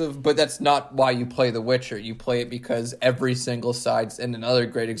responsive. But that's not why you play The Witcher. You play it because every single side's and another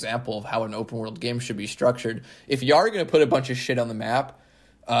great example of how an open world game should be structured. If you are going to put a bunch of shit on the map,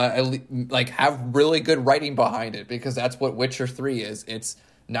 like have really good writing behind it, because that's what Witcher 3 is. It's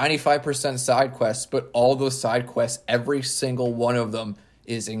 95% side quests, but all those side quests, every single one of them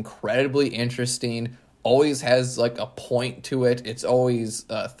is incredibly interesting, always has like a point to it. It's always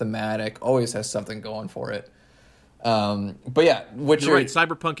thematic, always has something going for it. But yeah, Witcher. You're right.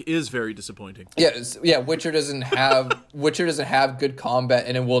 Cyberpunk is very disappointing. Yeah. Witcher doesn't have good combat,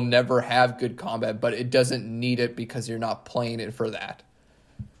 and it will never have good combat. But it doesn't need it because you're not playing it for that.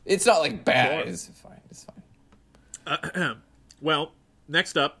 It's not like bad. Sure. It's fine. It's fine. Well,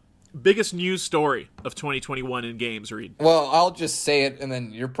 next up, biggest news story of 2021 in games, Reed. Well, I'll just say it, and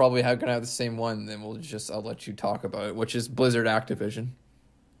then you're probably going to have the same one. Then I'll let you talk about it, which is Blizzard Activision.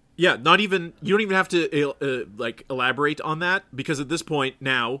 Yeah, you don't even have to elaborate on that, because at this point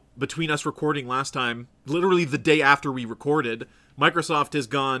now, between us recording last time, literally the day after we recorded, Microsoft has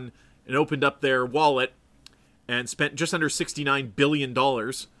gone and opened up their wallet and spent just under $69 billion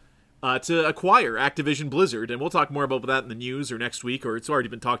to acquire Activision Blizzard. And we'll talk more about that in the news or next week, or it's already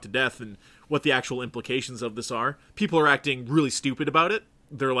been talked to death, and what the actual implications of this are. People are acting really stupid about it.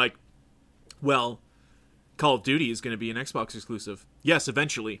 They're like, well, Call of Duty is going to be an Xbox exclusive. Yes,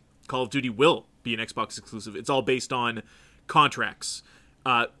 eventually. Call of Duty will be an Xbox exclusive. It's all based on contracts.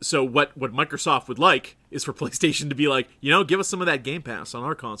 So what Microsoft would like is for PlayStation to be like, give us some of that Game Pass on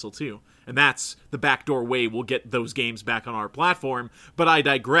our console too. And that's the backdoor way we'll get those games back on our platform. But I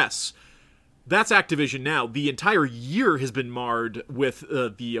digress. That's Activision now. The entire year has been marred with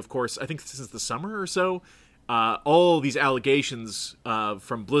of course, I think since the summer or so, all these allegations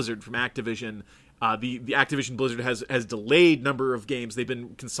from Blizzard, from Activision. The Activision Blizzard has delayed number of games. They've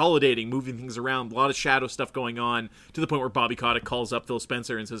been consolidating, moving things around, a lot of shadow stuff going on, to the point where Bobby Kotick calls up Phil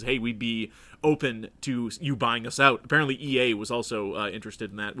Spencer and says, hey, we'd be open to you buying us out. Apparently EA was also interested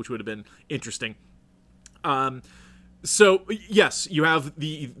in that, which would have been interesting. So, yes, you have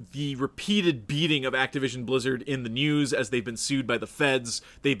the repeated beating of Activision Blizzard in the news as they've been sued by the feds.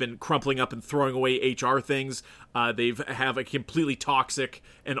 They've been crumpling up and throwing away HR things. They have a completely toxic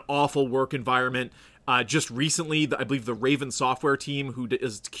and awful work environment. Just recently, I believe the Raven Software team, who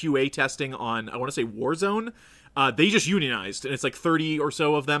is QA testing on, I want to say, Warzone, they just unionized, and it's like 30 or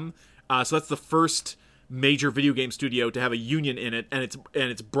so of them. So that's the first major video game studio to have a union in it, and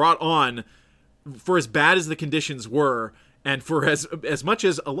it's brought on for as bad as the conditions were, and for as much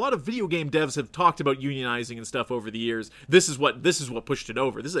as a lot of video game devs have talked about unionizing and stuff over the years, this is what pushed it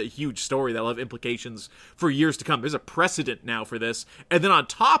over. This is a huge story that'll have implications for years to come. There's a precedent now for this. And then on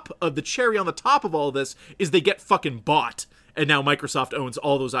top of the cherry on the top of all this is they get fucking bought. And now Microsoft owns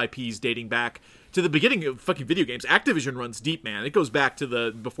all those IPs dating back to the beginning of fucking video games. Activision runs deep, man. It goes back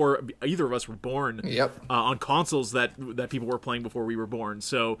to before either of us were born. Yep. On consoles that people were playing before we were born.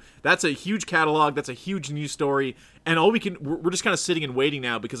 So that's a huge catalog. That's a huge news story. And we're just kind of sitting and waiting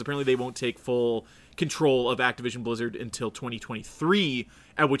now, because apparently they won't take full control of Activision Blizzard until 2023,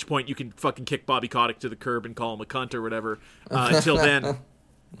 at which point you can fucking kick Bobby Kotick to the curb and call him a cunt or whatever. Until then...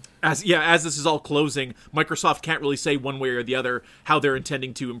 As this is all closing, Microsoft can't really say one way or the other how they're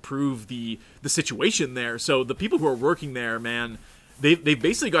intending to improve the situation there. So the people who are working there, man, they've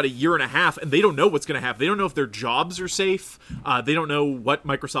basically got a year and a half, and they don't know what's going to happen. They don't know if their jobs are safe. They don't know what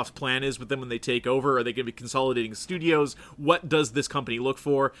Microsoft's plan is with them when they take over. Are they going to be consolidating studios? What does this company look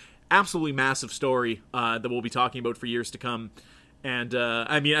for? Absolutely massive story that we'll be talking about for years to come. And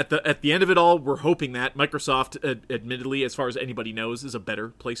I mean, at the end of it all, we're hoping that Microsoft, admittedly, as far as anybody knows, is a better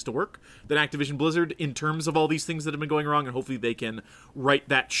place to work than Activision Blizzard in terms of all these things that have been going wrong, and hopefully they can right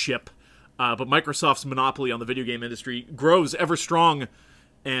that ship. But Microsoft's monopoly on the video game industry grows ever strong,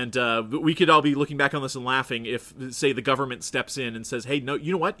 and we could all be looking back on this and laughing if, say, the government steps in and says, hey, no,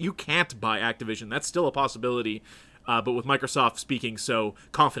 you know what? You can't buy Activision. That's still a possibility. But with Microsoft speaking so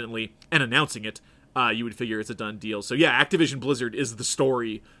confidently and announcing it, you would figure it's a done deal. So yeah, Activision Blizzard is the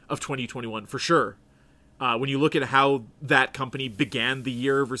story of 2021 for sure. When you look at how that company began the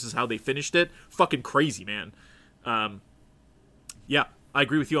year versus how they finished it, fucking crazy, man. Yeah, I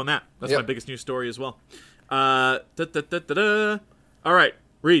agree with you on that. That's my biggest news story as well. All right,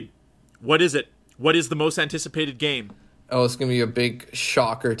 Reed, what is it? What is the most anticipated game Oh, it's going to be a big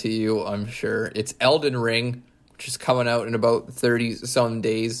shocker to you, I'm sure. It's Elden Ring, which is coming out in about 30-some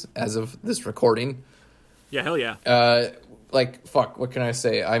days as of this recording. Yeah, hell yeah. Fuck, what can I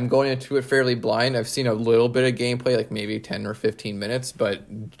say? I'm going into it fairly blind. I've seen a little bit of gameplay, like maybe 10 or 15 minutes,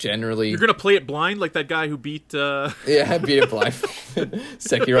 but generally... You're going to play it blind like that guy who beat... Yeah, I beat it blindfold.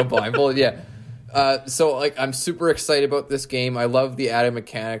 Sekiro blindfold, yeah. I'm super excited about this game. I love the added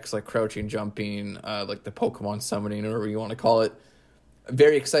mechanics like crouching, jumping, like the Pokemon summoning, or whatever you want to call it. I'm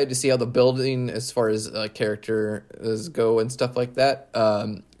very excited to see how the building as far as characters go and stuff like that.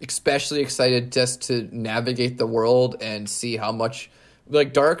 Especially excited just to navigate the world and see how much...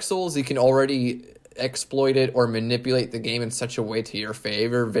 Like Dark Souls, you can already exploit it or manipulate the game in such a way to your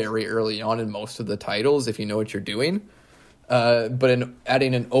favor very early on in most of the titles if you know what you're doing. But in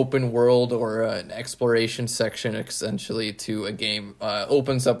adding an open world or an exploration section essentially to a game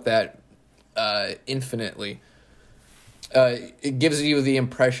opens up that infinitely. It gives you the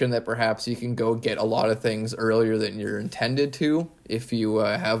impression that perhaps you can go get a lot of things earlier than you're intended to if you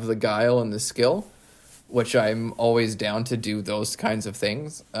have the guile and the skill, which I'm always down to do those kinds of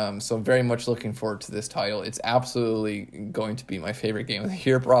things. So I'm very much looking forward to this title. It's absolutely going to be my favorite game of the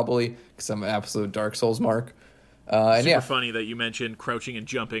year probably because I'm an absolute Dark Souls mark. Super funny that you mentioned crouching and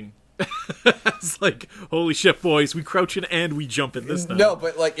jumping. It's like, holy shit, boys, we crouching and we jumping this time. No,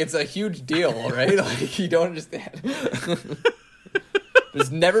 but like it's a huge deal, right? Like you don't understand.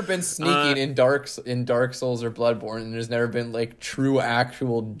 There's never been sneaking in Dark Souls or Bloodborne, and there's never been like true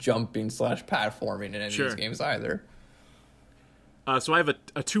actual jumping / platforming in any of these games either. So I have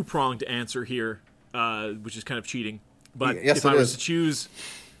a two-pronged answer here, which is kind of cheating. But yes, if I was to choose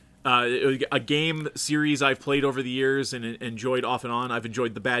a game series I've played over the years and enjoyed off and on, I've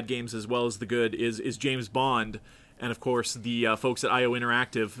enjoyed the bad games as well as the good, is James Bond. And, of course, the folks at IO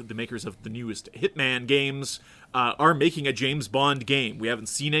Interactive, the makers of the newest Hitman games, are making a James Bond game. We haven't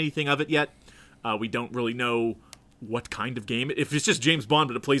seen anything of it yet. We don't really know what kind of game. If it's just James Bond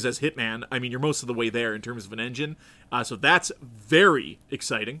but it plays as Hitman, I mean, you're most of the way there in terms of an engine. So that's very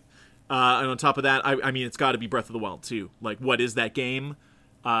exciting. And on top of that, I mean, it's got to be Breath of the Wild 2. Like, what is that game?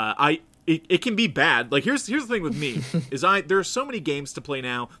 It can be bad. Like here's the thing with me is there are so many games to play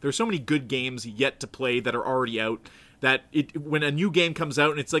now. There are so many good games yet to play that are already out that when a new game comes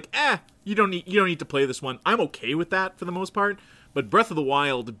out and it's like, you don't need to play this one. I'm okay with that for the most part. But Breath of the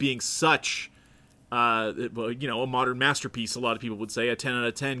Wild being such a modern masterpiece, a lot of people would say, a 10 out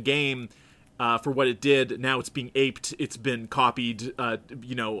of 10 game for what it did. Now it's being aped. It's been copied,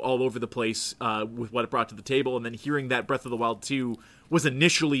 all over the place with what it brought to the table. And then hearing that Breath of the Wild 2 was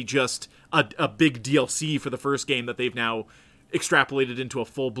initially just a big DLC for the first game that they've now extrapolated into a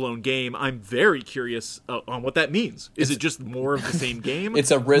full-blown game. I'm very curious on what that means. Is it just more of the same game?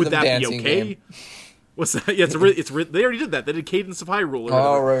 It's a rhythm Would that dancing be okay? game. What's that? Yeah, they already did that. They did Cadence of Hyrule.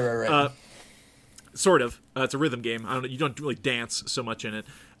 Oh, right. Sort of. It's a rhythm game. I don't know. You don't really dance so much in it.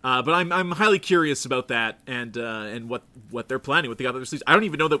 But I'm highly curious about that and what they're planning with the other series. I don't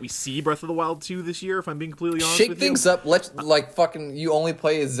even know that we see Breath of the Wild 2 this year, if I'm being completely honest with you. Shake things up. Let's you only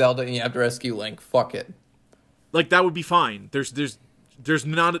play as Zelda and you have to rescue Link. Fuck it. Like that would be fine. There's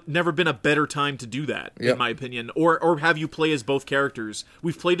never been a better time to do that, in my opinion. Or have you play as both characters.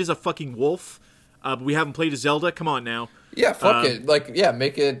 We've played as a fucking wolf, but we haven't played as Zelda. Come on now. Yeah, fuck it.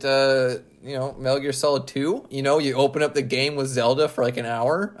 Make it, Metal Gear Solid 2. You open up the game with Zelda for like an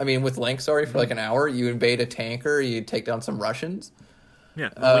hour. I mean, with Link, sorry, for like an hour. You invade a tanker. You take down some Russians.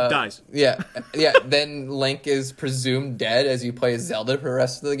 Yeah, Link dies. Yeah. Then Link is presumed dead as you play as Zelda for the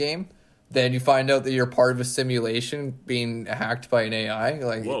rest of the game. Then you find out that you're part of a simulation being hacked by an AI.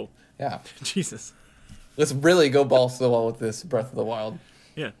 Like, whoa. Yeah. Jesus. Let's really go balls to the wall with this Breath of the Wild.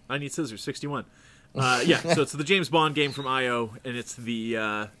 Yeah, I need scissors, 61. So it's the James Bond game from IO, and it's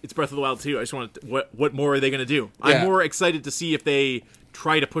Breath of the Wild 2. I just want to, what more are they going to do? Yeah. I'm more excited to see if they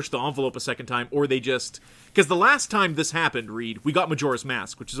try to push the envelope a second time, or they just... Because the last time this happened, Reed, we got Majora's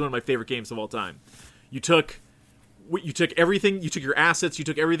Mask, which is one of my favorite games of all time. You took everything, you took your assets, you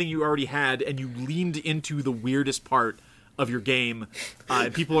took everything you already had, and you leaned into the weirdest part of your game.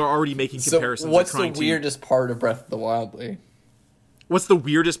 People are already making comparisons. So what's the weirdest part of Breath of the Wild, Lee? What's the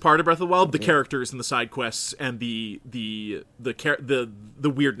weirdest part of Breath of the Wild? The characters and the side quests and the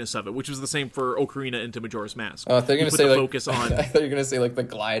weirdness of it, which was the same for Ocarina into Majora's Mask. Oh, they're gonna say like focus on. I thought you were gonna say like the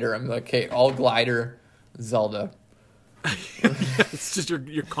glider. I'm like, okay, all glider, Zelda. It's just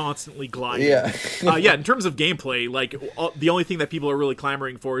you're constantly gliding. Yeah. In terms of gameplay, like the only thing that people are really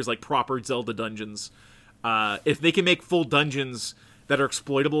clamoring for is like proper Zelda dungeons. If they can make full dungeons that are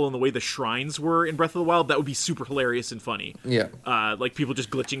exploitable in the way the shrines were in Breath of the Wild, that would be super hilarious and funny. Yeah. Like people just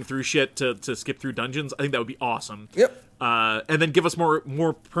glitching through shit to skip through dungeons. I think that would be awesome. Yep. And then give us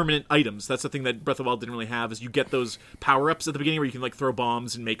more permanent items. That's the thing that Breath of the Wild didn't really have, is you get those power-ups at the beginning where you can like throw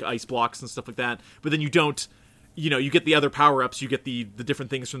bombs and make ice blocks and stuff like that. But then you don't, you get the other power-ups, you get the different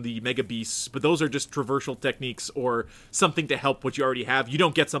things from the Mega Beasts, but those are just traversal techniques or something to help what you already have. You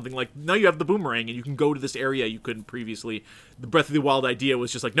don't get something like, now you have the boomerang and you can go to this area you couldn't previously. The Breath of the Wild idea was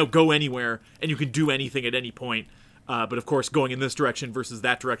just like, no, go anywhere and you can do anything at any point. But of course, going in this direction versus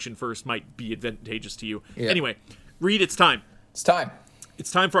that direction first might be advantageous to you. Yeah. Anyway, Reed, it's time. It's time.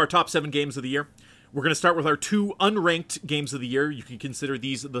 It's time for our top 7 games of the year. We're going to start with our 2 unranked games of the year. You can consider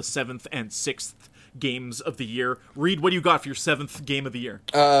these the 7th and 6th games of the year. Reed, what do you got for your 7th game of the year?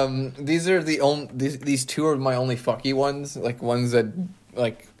 These are these 2 are my only fucky ones, like ones that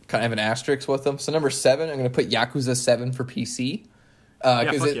like kind of have an asterisk with them. So number 7, I'm going to put Yakuza 7 for PC.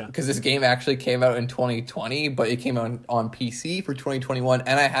 Because this game actually came out in 2020, but it came out on PC for 2021,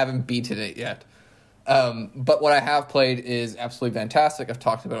 and I haven't beaten it yet. But what I have played is absolutely fantastic. I've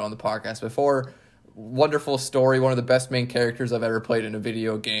talked about it on the podcast before. Wonderful story, one of the best main characters I've ever played in a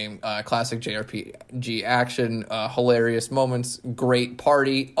video game. Classic JRPG action, hilarious moments, great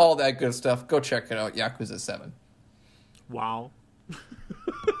party, all that good stuff. Go check it out, Yakuza 7. Wow.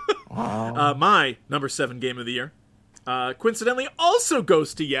 My number 7 game of the year, coincidentally, also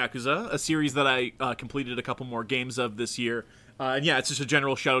goes to Yakuza, a series that I completed a couple more games of this year. And yeah, it's just a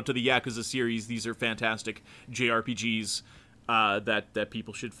general shout out to the Yakuza series. These are fantastic JRPGs that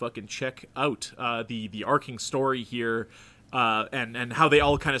people should fucking check out. The arcing story here, and how they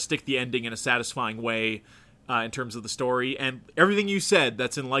all kind of stick the ending in a satisfying way in terms of the story. And everything you said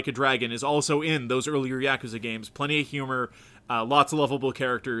that's in Like a Dragon is also in those earlier Yakuza games. Plenty of humor, lots of lovable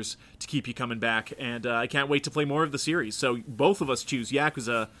characters to keep you coming back. And I can't wait to play more of the series. So both of us choose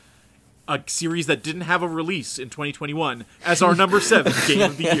Yakuza, a series that didn't have a release in 2021, as our number 7 game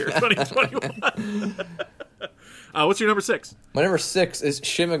of the year, 2021. What's your number 6? My number 6 is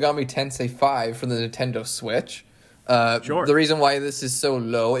Shin Megami Tensei 5 from the Nintendo Switch. Sure. The reason why this is so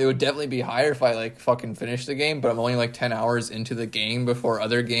low, it would definitely be higher if I like fucking finished the game, but I'm only like 10 hours into the game before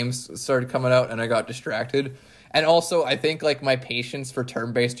other games started coming out and I got distracted. And also, I think like my patience for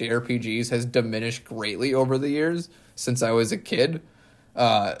turn-based JRPGs has diminished greatly over the years since I was a kid.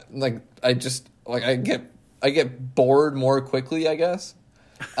 I get bored more quickly, I guess.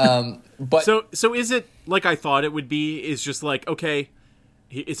 But so is it like I thought it would be? Is just like, okay,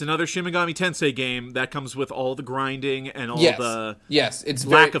 it's another Shin Megami Tensei game that comes with all the grinding and all it's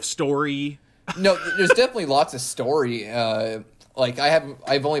lack of story. No, there's definitely lots of story. I've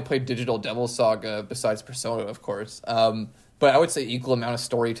only played Digital Devil Saga besides Persona, of course. But I would say equal amount of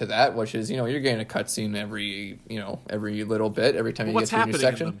story to that, which is, you're getting a cutscene every little bit, every time you get to a new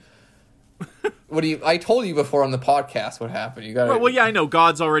section. I told you before on the podcast what happened. You got well, yeah, I know.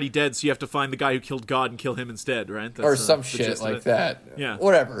 God's already dead, so you have to find the guy who killed God and kill him instead, right? Or some shit like that. Yeah.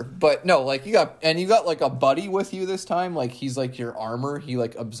 Whatever. But no, like you got like a buddy with you this time. Like he's like your armor. He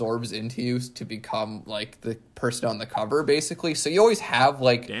like absorbs into you to become like the person on the cover, basically. So you always have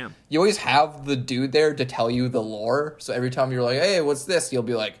you always have the dude there to tell you the lore. So every time you're like, hey, what's this? You'll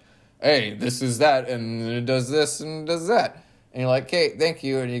be like, hey, this is that, and it does this and does that. And you're like, okay, thank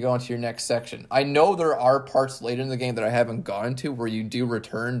you, and you go on to your next section. I know there are parts later in the game that I haven't gotten to where you do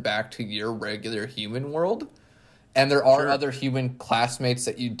return back to your regular human world. And there are other human classmates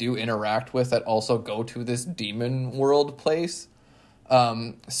that you do interact with that also go to this demon world place. What I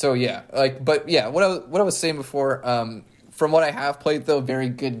was saying before, from what I have played, though, very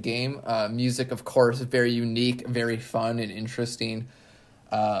good game. Music, of course, very unique, very fun and interesting.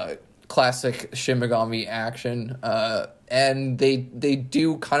 Classic Shin Megami action. And they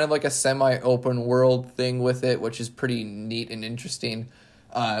do kind of like a semi-open world thing with it, which is pretty neat and interesting,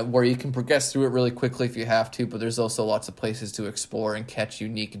 where you can progress through it really quickly if you have to, but there's also lots of places to explore and catch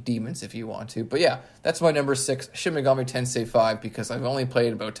unique demons if you want to. But yeah, that's my number 6, Shin Megami Tensei 5, because I've only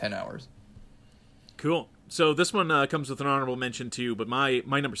played about 10 hours. Cool. So this one comes with an honorable mention too, but my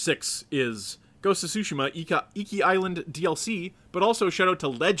number 6 is Ghost of Tsushima Iki Island DLC, but also shout out to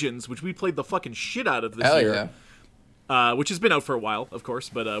Legends, which we played the fucking shit out of this year. Yeah. Which has been out for a while, of course,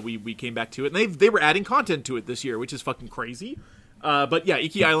 but we came back to it. And they were adding content to it this year, which is fucking crazy. But yeah,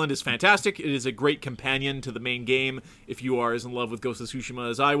 Iki Island is fantastic. It is a great companion to the main game. If you are as in love with Ghost of Tsushima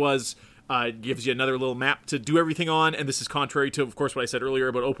as I was, it gives you another little map to do everything on. And this is contrary to, of course, what I said earlier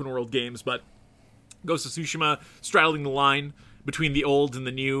about open world games. But Ghost of Tsushima straddling the line between the old and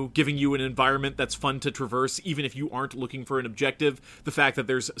the new, giving you an environment that's fun to traverse, even if you aren't looking for an objective. The fact that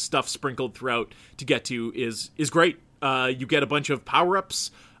there's stuff sprinkled throughout to get to is great. you get a bunch of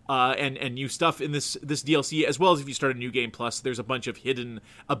power-ups and new stuff in this DLC, as well as if you start a New Game Plus, there's a bunch of hidden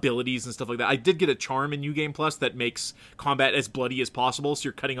abilities and stuff like that. I did get a charm in New Game Plus that makes combat as bloody as possible, so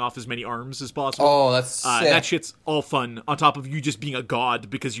you're cutting off as many arms as possible. Oh, that's sick. That shit's all fun, on top of you just being a god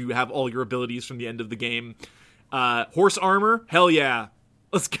because you have all your abilities from the end of the game. Horse armor, hell yeah.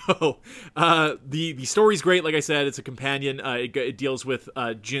 Let's go. The story's great, like I said. It's a companion. It deals with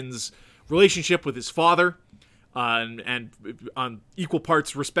Jin's relationship with his father, and on equal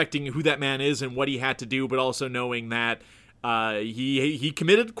parts respecting who that man is and what he had to do, but also knowing that he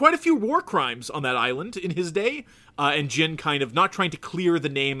committed quite a few war crimes on that island in his day, and Jin kind of not trying to clear the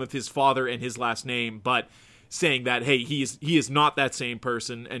name of his father and his last name, but saying that, hey, he is not that same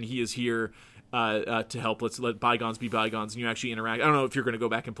person, and he is here to help. Let's let bygones be bygones, and you actually interact. I don't know if you're going to go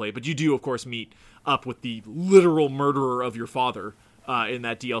back and play, but you do, of course, meet up with the literal murderer of your father in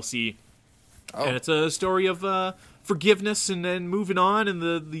that DLC. Oh. And it's a story of forgiveness and then moving on,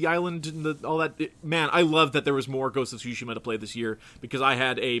 and the island and all that. Man, I love that there was more Ghost of Tsushima to play this year, because I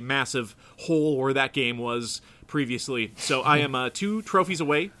had a massive hole where that game was previously. So I am 2 trophies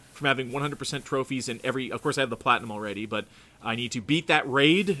away from having 100% trophies in every... Of course, I have the Platinum already, but I need to beat that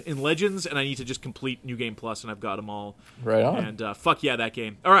raid in Legends, and I need to just complete New Game Plus, and I've got them all. Right on. And fuck yeah, that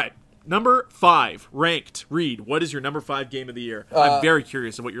game. All right. Number 5, ranked. Reed, what is your number 5 game of the year? I'm very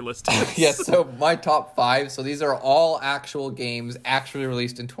curious of what your list is. Yes, so my top 5. So these are all actual games actually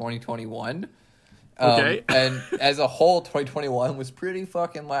released in 2021. Okay. And as a whole, 2021 was pretty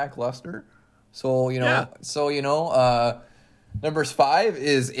fucking lackluster. So, numbers 5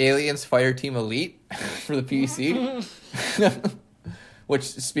 is Aliens Fireteam Elite for the PC. Which,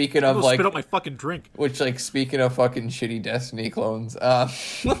 speaking of, like... spit out my fucking drink. Which, like, speaking of fucking shitty Destiny clones.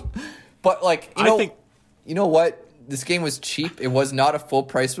 But, like, you know what? This game was cheap. It was not a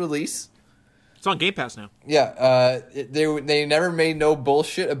full-price release. It's on Game Pass now. Yeah. They never made no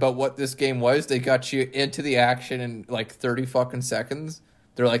bullshit about what this game was. They got you into the action in, like, 30 fucking seconds.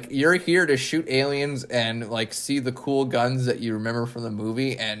 They're like, you're here to shoot aliens and, like, see the cool guns that you remember from the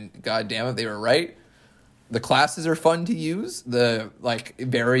movie, and god damn it, they were right. The classes are fun to use. The, like,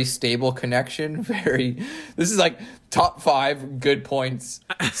 very stable connection. This is, like, top 5 good points.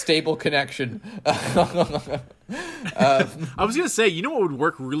 Stable connection. I was going to say, you know what would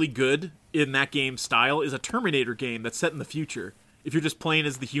work really good in that game style is a Terminator game that's set in the future. If you're just playing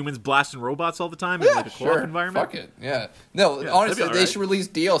as the humans blasting robots all the time in, like, a co-op environment. Fuck it, yeah. No, honestly, they should release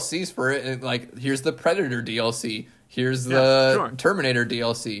DLCs for it. And, like, here's the Predator DLC. Here's the Terminator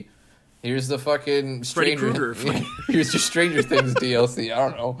DLC. Here's the fucking Stranger Things. Here's your Stranger Things DLC. I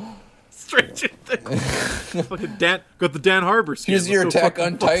don't know. Stranger Things. Fucking got the Dan Harbour skin. Here's your Attack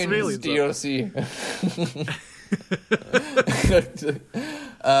on Titans DLC.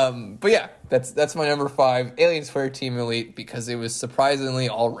 But yeah, that's my number 5, Aliens Fireteam Elite, because it was surprisingly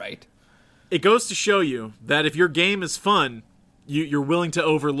all right. It goes to show you that if your game is fun, you're willing to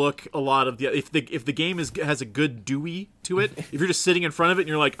overlook a lot of the if the game has a good DUI to it. If you're just sitting in front of it and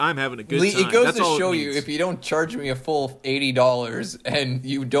you're like, I'm having a good time. It goes to show you, if you don't charge me a full $80 and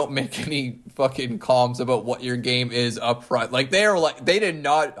you don't make any fucking comms about what your game is up front, like they did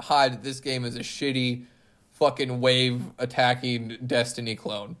not hide this game as a shitty fucking wave attacking Destiny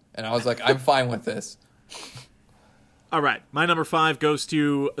clone, and I was like, I'm fine with this. All right, my number 5 goes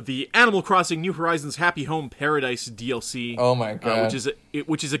to the Animal Crossing New Horizons Happy Home Paradise DLC. Oh my god!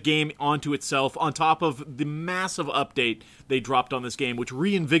 Which is a game onto itself, on top of the massive update they dropped on this game, which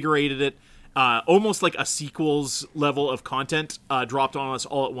reinvigorated it, almost like a sequels level of content dropped on us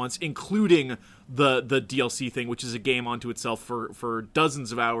all at once, including the DLC thing, which is a game onto itself for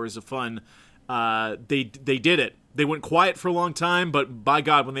dozens of hours of fun. They did it. They went quiet for a long time, but by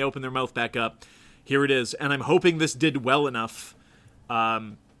God, when they opened their mouth back up, here it is. And I'm hoping this did well enough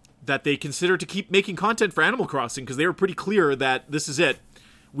that they consider to keep making content for Animal Crossing, because they were pretty clear that this is it.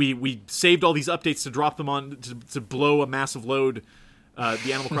 We saved all these updates to drop them on to blow a massive load,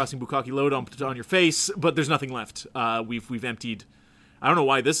 the Animal Crossing Bukkake load on your face, but there's nothing left. We've emptied. I don't know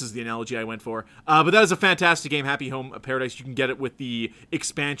why this is the analogy I went for, but that is a fantastic game, Happy Home Paradise. You can get it with the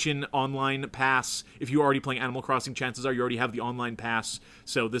expansion online pass. If you're already playing Animal Crossing, chances are you already have the online pass.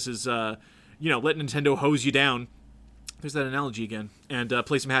 So this is, let Nintendo hose you down. There's that analogy again. And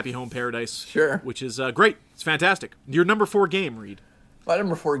play some Happy Home Paradise. Sure. Which is great. It's fantastic. Your number 4 game, Reed. My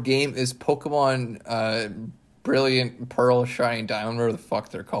number 4 game is Pokemon Brilliant Pearl, Shining Diamond, whatever the fuck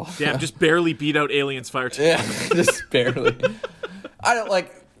they're called. Damn, just barely beat out Aliens Fireteam. Yeah, just barely. I don't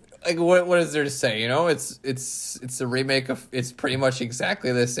like what is there to say? You know, it's a remake of. It's pretty much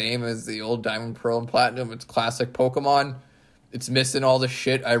exactly the same as the old Diamond, Pearl, and Platinum. It's classic Pokemon. it's missing all the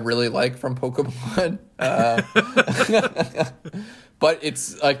shit I really like from Pokemon. But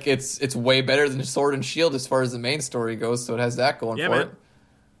it's way better than Sword and Shield as far as the main story goes, so it has that going for it.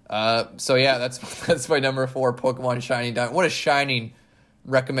 So yeah, that's my number 4, Pokemon Shining Diamond. What a shining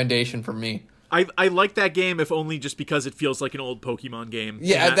recommendation for me. I like that game, if only just because it feels like an old Pokemon game.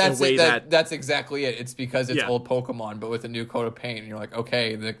 Yeah, that's exactly it. It's because it's old Pokemon, but with a new coat of paint, and you're like,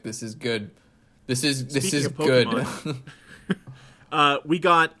 okay, this is good. This is good. We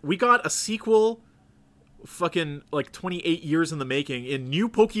got a sequel, fucking like 28 years in the making, in New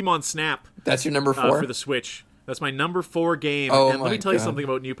Pokemon Snap. That's your number 4 for the Switch. That's my number 4 game. Oh, and let me tell you something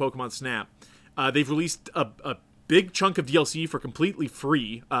about New Pokemon Snap. They've released a big chunk of DLC for completely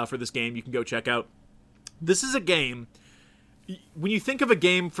free for this game. You can go check out. This is a game. When you think of a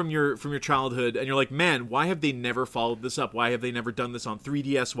game from your childhood, and you're like, man, why have they never followed this up? Why have they never done this on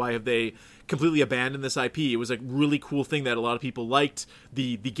 3DS? Why have they completely abandoned this IP? It was a really cool thing that a lot of people liked.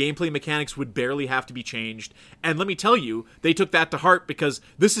 The gameplay mechanics would barely have to be changed. And let me tell you, they took that to heart, because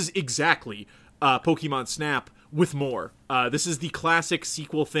this is exactly Pokemon Snap with more. This is the classic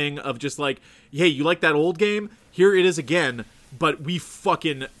sequel thing of just like, hey, you like that old game? Here it is again. But we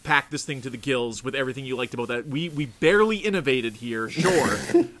fucking packed this thing to the gills with everything you liked about that. We barely innovated here, sure,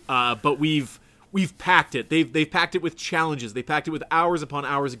 but we've packed it. They've packed it with challenges. They packed it with hours upon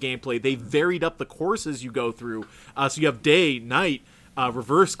hours of gameplay. They varied up the courses you go through, so you have day, night,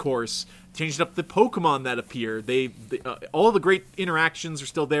 reverse course. Changed up the Pokemon that appear. All the great interactions are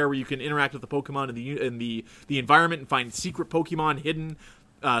still there, where you can interact with the Pokemon in the environment and find secret Pokemon hidden.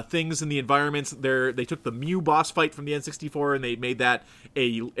 Things in the environments. They took the Mew boss fight from the N64 and they made that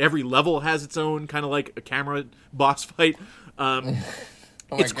every level has its own kind of like a camera boss fight.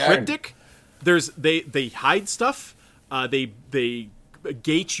 It's cryptic. They hide stuff. They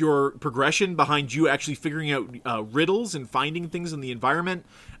gate your progression behind you actually figuring out riddles and finding things in the environment.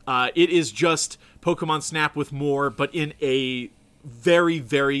 It is just Pokemon Snap with more, but in a very,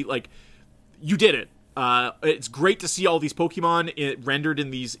 very, like, you did it. It's great to see all these Pokemon rendered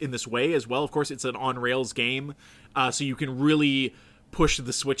in this way as well. Of course, it's an on-rails game, so you can really push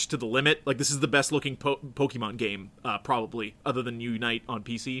the Switch to the limit. Like, this is the best-looking Pokemon game, probably, other than Unite on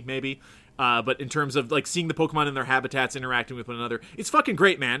PC, maybe. But in terms of, like, seeing the Pokemon in their habitats, interacting with one another, it's fucking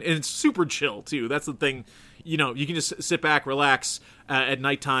great, man. And it's super chill, too. That's the thing. You know, you can just sit back, relax at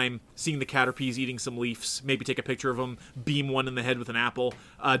nighttime, seeing the Caterpies eating some leaves, maybe take a picture of them, beam one in the head with an apple.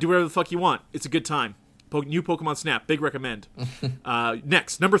 Do whatever the fuck you want. It's a good time. New Pokemon Snap, big recommend.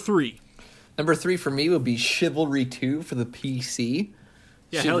 Next, number 3. Number 3 for me would be Chivalry 2 for the PC.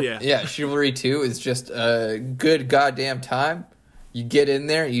 Yeah, hell yeah. Yeah, Chivalry 2 is just a good goddamn time. You get in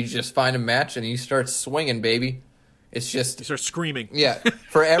there, you just find a match, and you start swinging, baby. It's just... You start screaming. Yeah.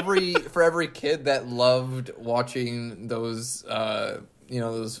 For every kid that loved watching those...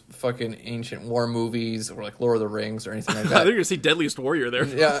 those fucking ancient war movies, or like Lord of the Rings or anything like that. I think you're going to see Deadliest Warrior there.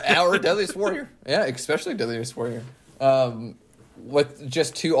 Yeah, or Deadliest Warrior. Yeah, especially Deadliest Warrior. With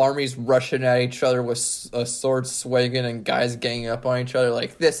just two armies rushing at each other with swords swinging and guys ganging up on each other.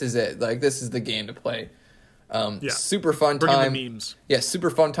 Like, this is it. Like, this is the game to play. Super fun time. The memes. Yeah, super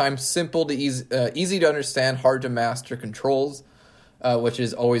fun time. Simple to easy to understand, hard to master controls, which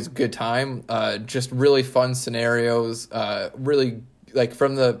is always a good time. Just really fun scenarios. Really, like,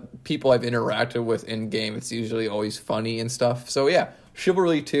 from the people I've interacted with in game, it's usually always funny and stuff. So yeah,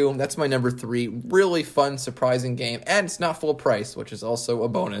 Chivalry 2, that's my number 3. Really fun, surprising game, and it's not full price, which is also a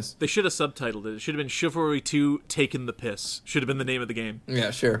bonus. They should have subtitled it. It should have been Chivalry 2 Taking the Piss. Should have been the name of the game.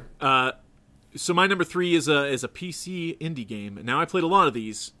 Yeah, sure. So my number 3 is a PC indie game. Now, I played a lot of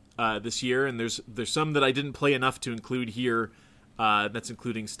these this year, and there's some that I didn't play enough to include here. That's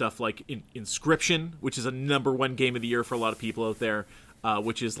including stuff like Inscription, which is a number 1 game of the year for a lot of people out there,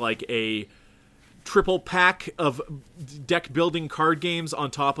 which is like a triple pack of deck building card games on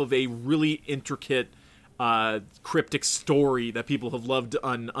top of a really intricate cryptic story that people have loved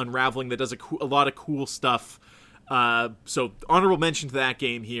unraveling, that does a lot of cool stuff. So honorable mention to that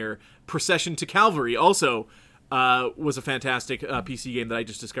game here. Procession to Calvary also was a fantastic PC game that I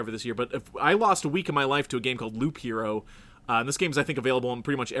just discovered this year. But I lost a week of my life to a game called Loop Hero. And this game is, I think, available on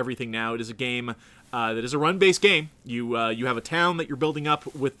pretty much everything now. It is a game that is a run-based game. You have a town that you're building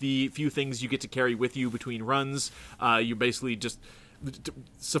up with the few things you get to carry with you between runs. You basically just...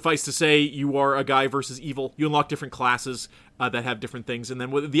 Suffice to say, you are a guy versus evil. You unlock different classes that have different things, and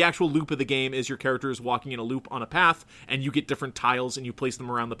then the actual loop of the game is your character is walking in a loop on a path, and you get different tiles, and you place them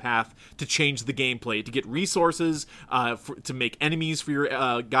around the path to change the gameplay, to get resources, to make enemies for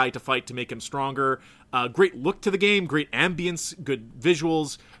your guy to fight, to make him stronger. Great look to the game, great ambience, good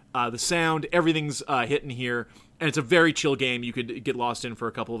visuals, the sound, everything's hitting here. and it's a very chill game you could get lost in for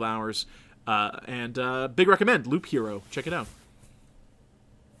a couple of hours. And big recommend, Loop Hero. Check it out.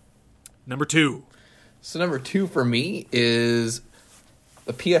 Number 2. So number 2 for me is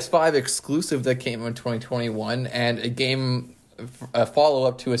the PS5 exclusive that came in 2021, and a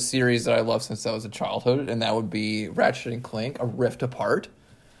follow-up to a series that I love since I was a childhood, and that would be Ratchet and Clank: A Rift Apart.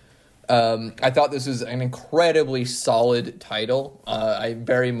 I thought this was an incredibly solid title. I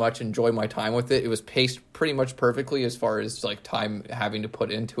very much enjoyed my time with it. It was paced pretty much perfectly as far as like time having to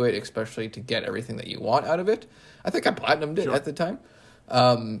put into it, especially to get everything that you want out of it. I think I platinumed it at the time.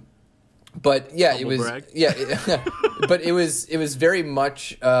 But yeah, Humble brag. but it was very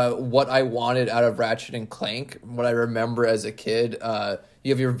much what I wanted out of Ratchet and Clank. What I remember as a kid,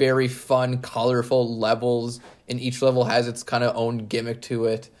 you have your very fun, colorful levels, and each level has its kind of own gimmick to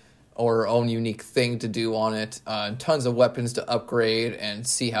it, or own unique thing to do on it. Tons of weapons to upgrade and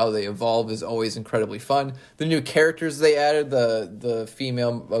see how they evolve is always incredibly fun. The new characters they added, the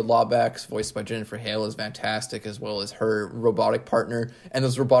female Lawbacks, voiced by Jennifer Hale, is fantastic, as well as her robotic partner. And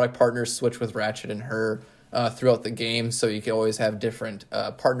those robotic partners switch with Ratchet and her throughout the game, so you can always have different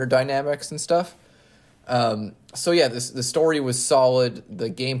partner dynamics and stuff. So yeah, the story was solid.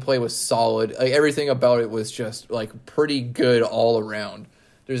 The gameplay was solid. Like, everything about it was just like pretty good all around.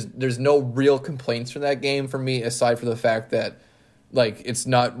 There's no real complaints from that game for me, aside from the fact that like it's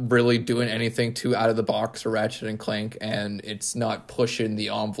not really doing anything too out of the box for Ratchet and Clank, and it's not pushing the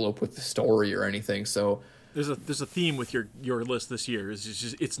envelope with the story or anything. So there's a theme with your list this year.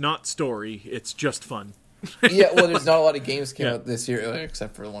 It's not story, it's just fun. Yeah, well, there's not a lot of games came out this year,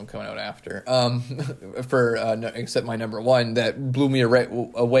 except for the one coming out after. Except my number 1 that blew me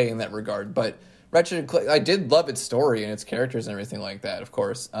away in that regard, but. Ratchet and Clank, I did love its story and its characters and everything like that, of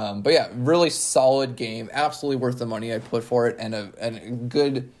course. But yeah, really solid game, absolutely worth the money I put for it, and a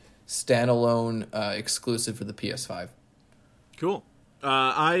good standalone exclusive for the PS5. Cool.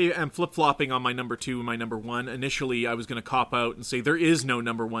 I am flip-flopping on my number 2 and my number 1. Initially, I was going to cop out and say there is no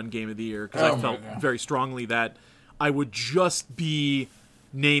number 1 game of the year, because I felt very strongly that I would just be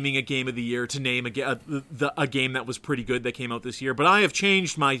naming a game of the year to name a game that was pretty good that came out this year. But I have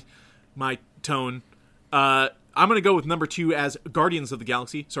changed my tone. I'm going to go with number 2 as Guardians of the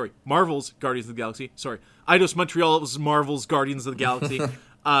Galaxy. Sorry, Marvel's Guardians of the Galaxy. Sorry, Eidos Montreal's Marvel's Guardians of the Galaxy.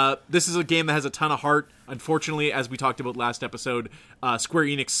 This is a game that has a ton of heart. Unfortunately, as we talked about last episode, Square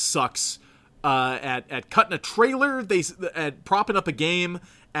Enix sucks at cutting a trailer, at propping up a game,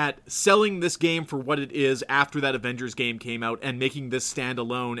 at selling this game for what it is after that Avengers game came out, and making this stand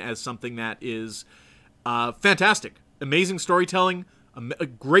alone as something that is fantastic. Amazing storytelling. A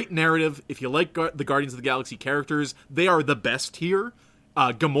great narrative. If you like the Guardians of the Galaxy characters, they are the best here.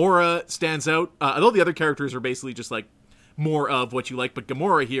 Gamora stands out, although the other characters are basically just like more of what you like, but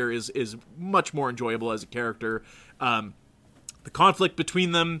Gamora here is much more enjoyable as a character. The conflict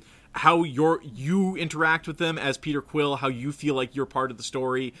between them, how you interact with them as Peter Quill, how you feel like you're part of the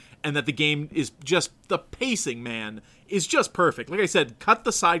story, and that the game is just, the pacing, man, is just perfect. Like I said, cut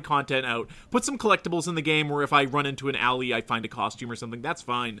the side content out, put some collectibles in the game where if I run into an alley, I find a costume or something, that's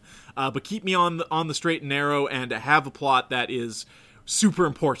fine. But keep me on the straight and narrow, and have a plot that is super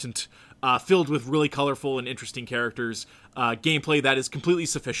important, filled with really colorful and interesting characters, gameplay that is completely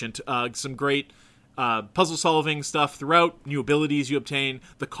sufficient, some great puzzle solving stuff throughout, new abilities you obtain.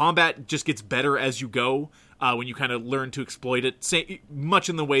 The combat just gets better as you go when you kind of learn to exploit it. Much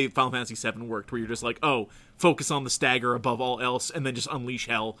in the way Final Fantasy VII worked, where you're just like, oh, focus on the stagger above all else, and then just unleash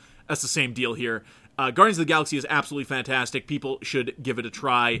hell. That's the same deal here. Guardians of the Galaxy is absolutely fantastic. People should give it a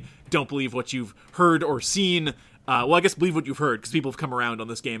try. Don't believe what you've heard or seen. Well, I guess believe what you've heard, because people have come around on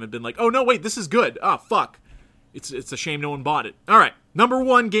this game and been like, oh, no, wait, this is good. Oh, fuck. It's a shame no one bought it. All right, number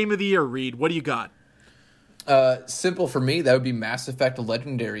 1 game of the year, Reed. What do you got? Simple for me, that would be Mass Effect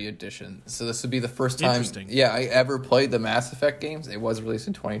Legendary Edition. So this would be the first time I ever played the Mass Effect games. It was released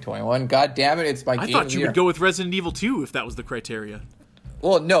in 2021. God damn it, it's my game. I thought you would go with Resident Evil 2 if that was the criteria.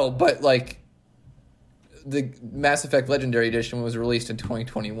 Well, no, but like the Mass Effect Legendary Edition was released in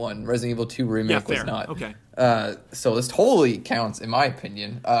 2021. Resident Evil 2 Remake was not. Okay. So this totally counts in my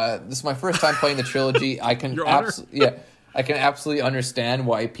opinion. This is my first time playing the trilogy. I can I can absolutely understand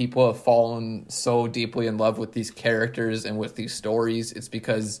why people have fallen so deeply in love with these characters and with these stories. It's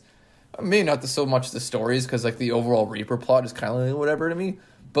because, maybe not so much the stories, because like the overall Reaper plot is kind of like whatever to me.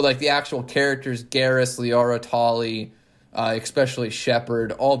 But like the actual characters, Garrus, Liara, Tali, especially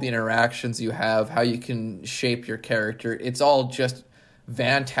Shepard, all the interactions you have, how you can shape your character, it's all just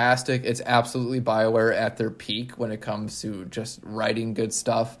fantastic. It's absolutely BioWare at their peak when it comes to just writing good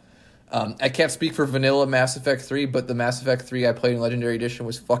stuff. I can't speak for vanilla Mass Effect 3, but the Mass Effect 3 I played in Legendary Edition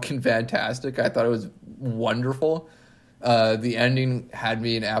was fucking fantastic. I thought it was wonderful. The ending had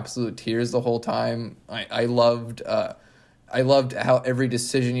me in absolute tears the whole time. I loved how every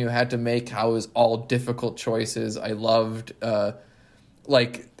decision you had to make, how it was all difficult choices. I loved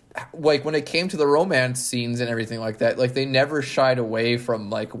like when it came to the romance scenes and everything like that, like they never shied away from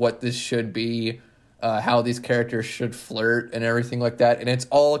like what this should be, how these characters should flirt and everything like that. And it's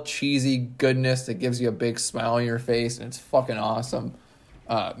all cheesy goodness that gives you a big smile on your face, and it's fucking awesome.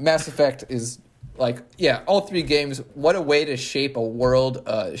 Mass Effect is like, yeah, all 3 games, what a way to shape a world,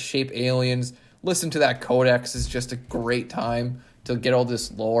 shape aliens. Listen to that codex is just a great time to get all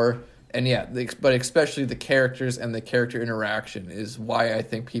this lore. And yeah, but especially the characters and the character interaction is why I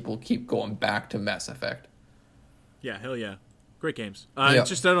think people keep going back to Mass Effect. Yeah, hell yeah. Great games. It's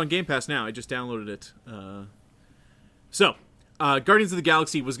just out on Game Pass now. I just downloaded it. So, Guardians of the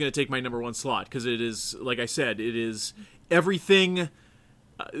Galaxy was going to take my number 1 slot because it is, like I said, it is everything.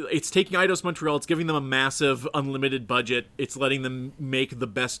 It's taking Eidos Montreal. It's giving them a massive, unlimited budget. It's letting them make the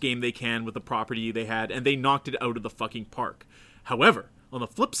best game they can with the property they had, and they knocked it out of the fucking park. However, on the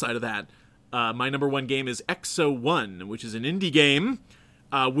flip side of that, my number 1 game is Exo 1, which is an indie game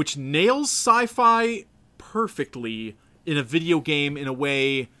which nails sci-fi perfectly in a video game in a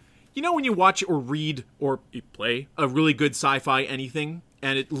way, you know, when you watch or read or play a really good sci-fi anything,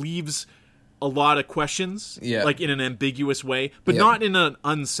 and it leaves a lot of questions, like in an ambiguous way, but not in an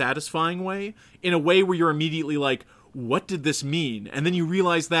unsatisfying way, in a way where you're immediately like, what did this mean? And then you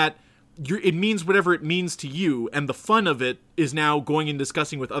realize that it means whatever it means to you, and the fun of it is now going and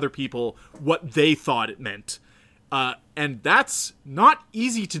discussing with other people what they thought it meant. And that's not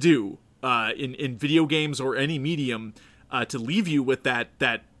easy to do in video games or any medium, to leave you with that,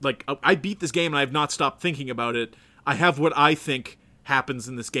 like, I beat this game and I have not stopped thinking about it. I have what I think happens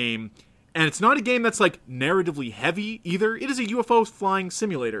in this game. And it's not a game that's, like, narratively heavy, either. It is a UFO flying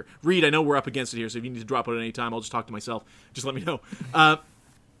simulator. Reed, I know we're up against it here, so if you need to drop out at any time, I'll just talk to myself. Just let me know.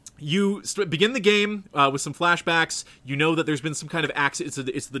 You begin the game with some flashbacks. You know that there's been some kind of accident.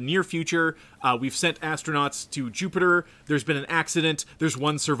 It's the near future. We've sent astronauts to Jupiter. There's been an accident. There's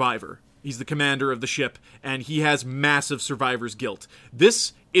one survivor. He's the commander of the ship, and he has massive survivor's guilt.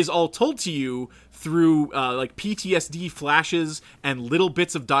 This is all told to you through like PTSD flashes and little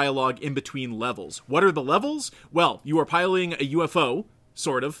bits of dialogue in between levels. What are the levels? Well, you are piloting a UFO,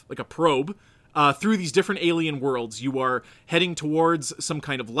 sort of, like a probe, through these different alien worlds. You are heading towards some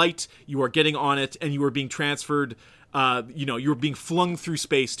kind of light, you are getting on it, and you are being transferred, you're being flung through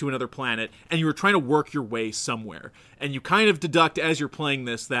space to another planet, and you are trying to work your way somewhere. And you kind of deduct as you're playing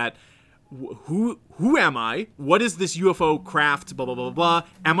this that, who am I? What is this UFO craft? Blah, blah, blah, blah.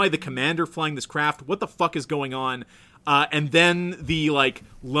 Am I the commander flying this craft? What the fuck is going on? And then the, like,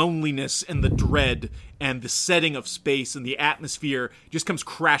 loneliness and the dread and the setting of space and the atmosphere just comes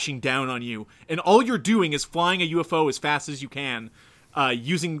crashing down on you. And all you're doing is flying a UFO as fast as you can,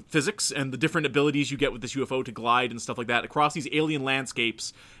 using physics and the different abilities you get with this UFO to glide and stuff like that across these alien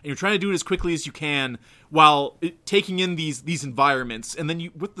landscapes. And you're trying to do it as quickly as you can while taking in these environments. And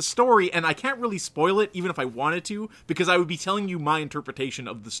then with the story, and I can't really spoil it even if I wanted to, because I would be telling you my interpretation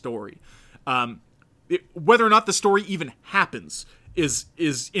of the story. Whether or not the story even happens is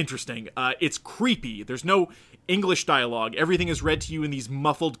interesting. It's creepy. There's no English dialogue. Everything is read to you in these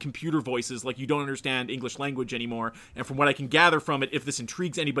muffled computer voices, like you don't understand English language anymore. And from what I can gather from it, if this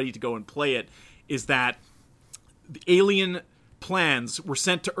intrigues anybody to go and play it, is that the alien plans were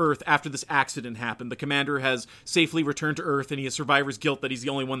sent to Earth after this accident happened. The commander has safely returned to Earth, and he has survivor's guilt that he's the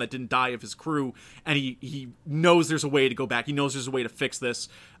only one that didn't die of his crew, and he knows there's a way to go back. He knows there's a way to fix this.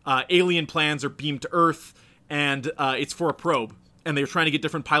 Alien plans are beamed to Earth, and it's for a probe. And they're trying to get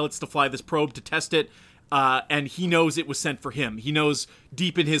different pilots to fly this probe to test it, and he knows it was sent for him. He knows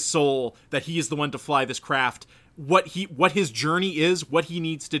deep in his soul that he is the one to fly this craft. What his journey is, what he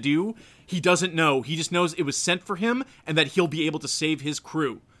needs to do, he doesn't know. He just knows it was sent for him, and that he'll be able to save his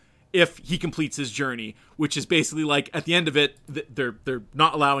crew if he completes his journey, which is basically like, at the end of it, they're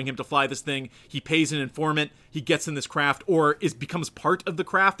not allowing him to fly this thing. He pays an informant, he gets in this craft, or becomes part of the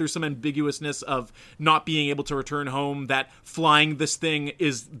craft. There's some ambiguousness of not being able to return home, that flying this thing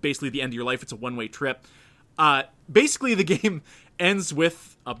is basically the end of your life. It's a one-way trip. Basically, the game ends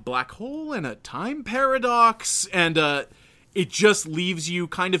with a black hole and a time paradox, and it just leaves you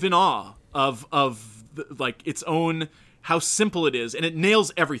kind of in awe of like its own, how simple it is, and it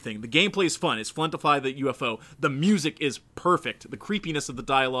nails everything. The gameplay is fun. It's fun to fly the UFO. The music is perfect. The creepiness of the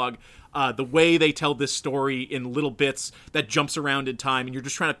dialogue, the way they tell this story in little bits that jumps around in time, and you're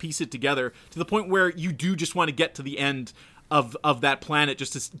just trying to piece it together to the point where you do just want to get to the end of that planet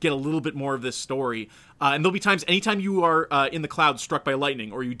just to get a little bit more of this story. And there'll be times, anytime you are in the clouds struck by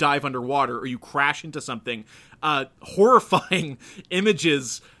lightning, or you dive underwater, or you crash into something, horrifying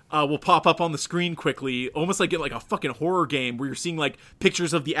images will pop up on the screen quickly, almost like a fucking horror game where you're seeing like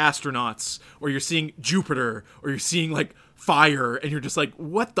pictures of the astronauts, or you're seeing Jupiter, or you're seeing like fire, and you're just like,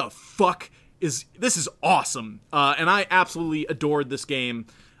 what the fuck this is awesome. And I absolutely adored this game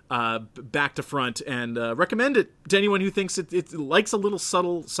back to front, and recommend it to anyone who thinks it likes a little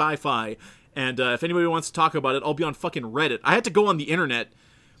subtle sci-fi. And if anybody wants to talk about it, I'll be on fucking Reddit. I had to go on the internet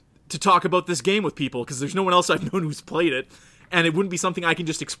to talk about this game with people because there's no one else I've known who's played it. And it wouldn't be something I can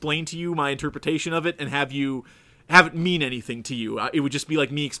just explain to you, my interpretation of it, and have it mean anything to you. It would just be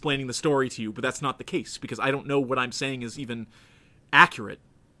like me explaining the story to you, but that's not the case, because I don't know what I'm saying is even accurate.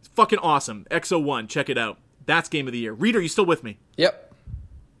 It's fucking awesome. XO1, check it out. That's Game of the Year. Reed, are you still with me? Yep.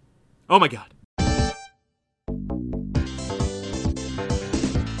 Oh my god.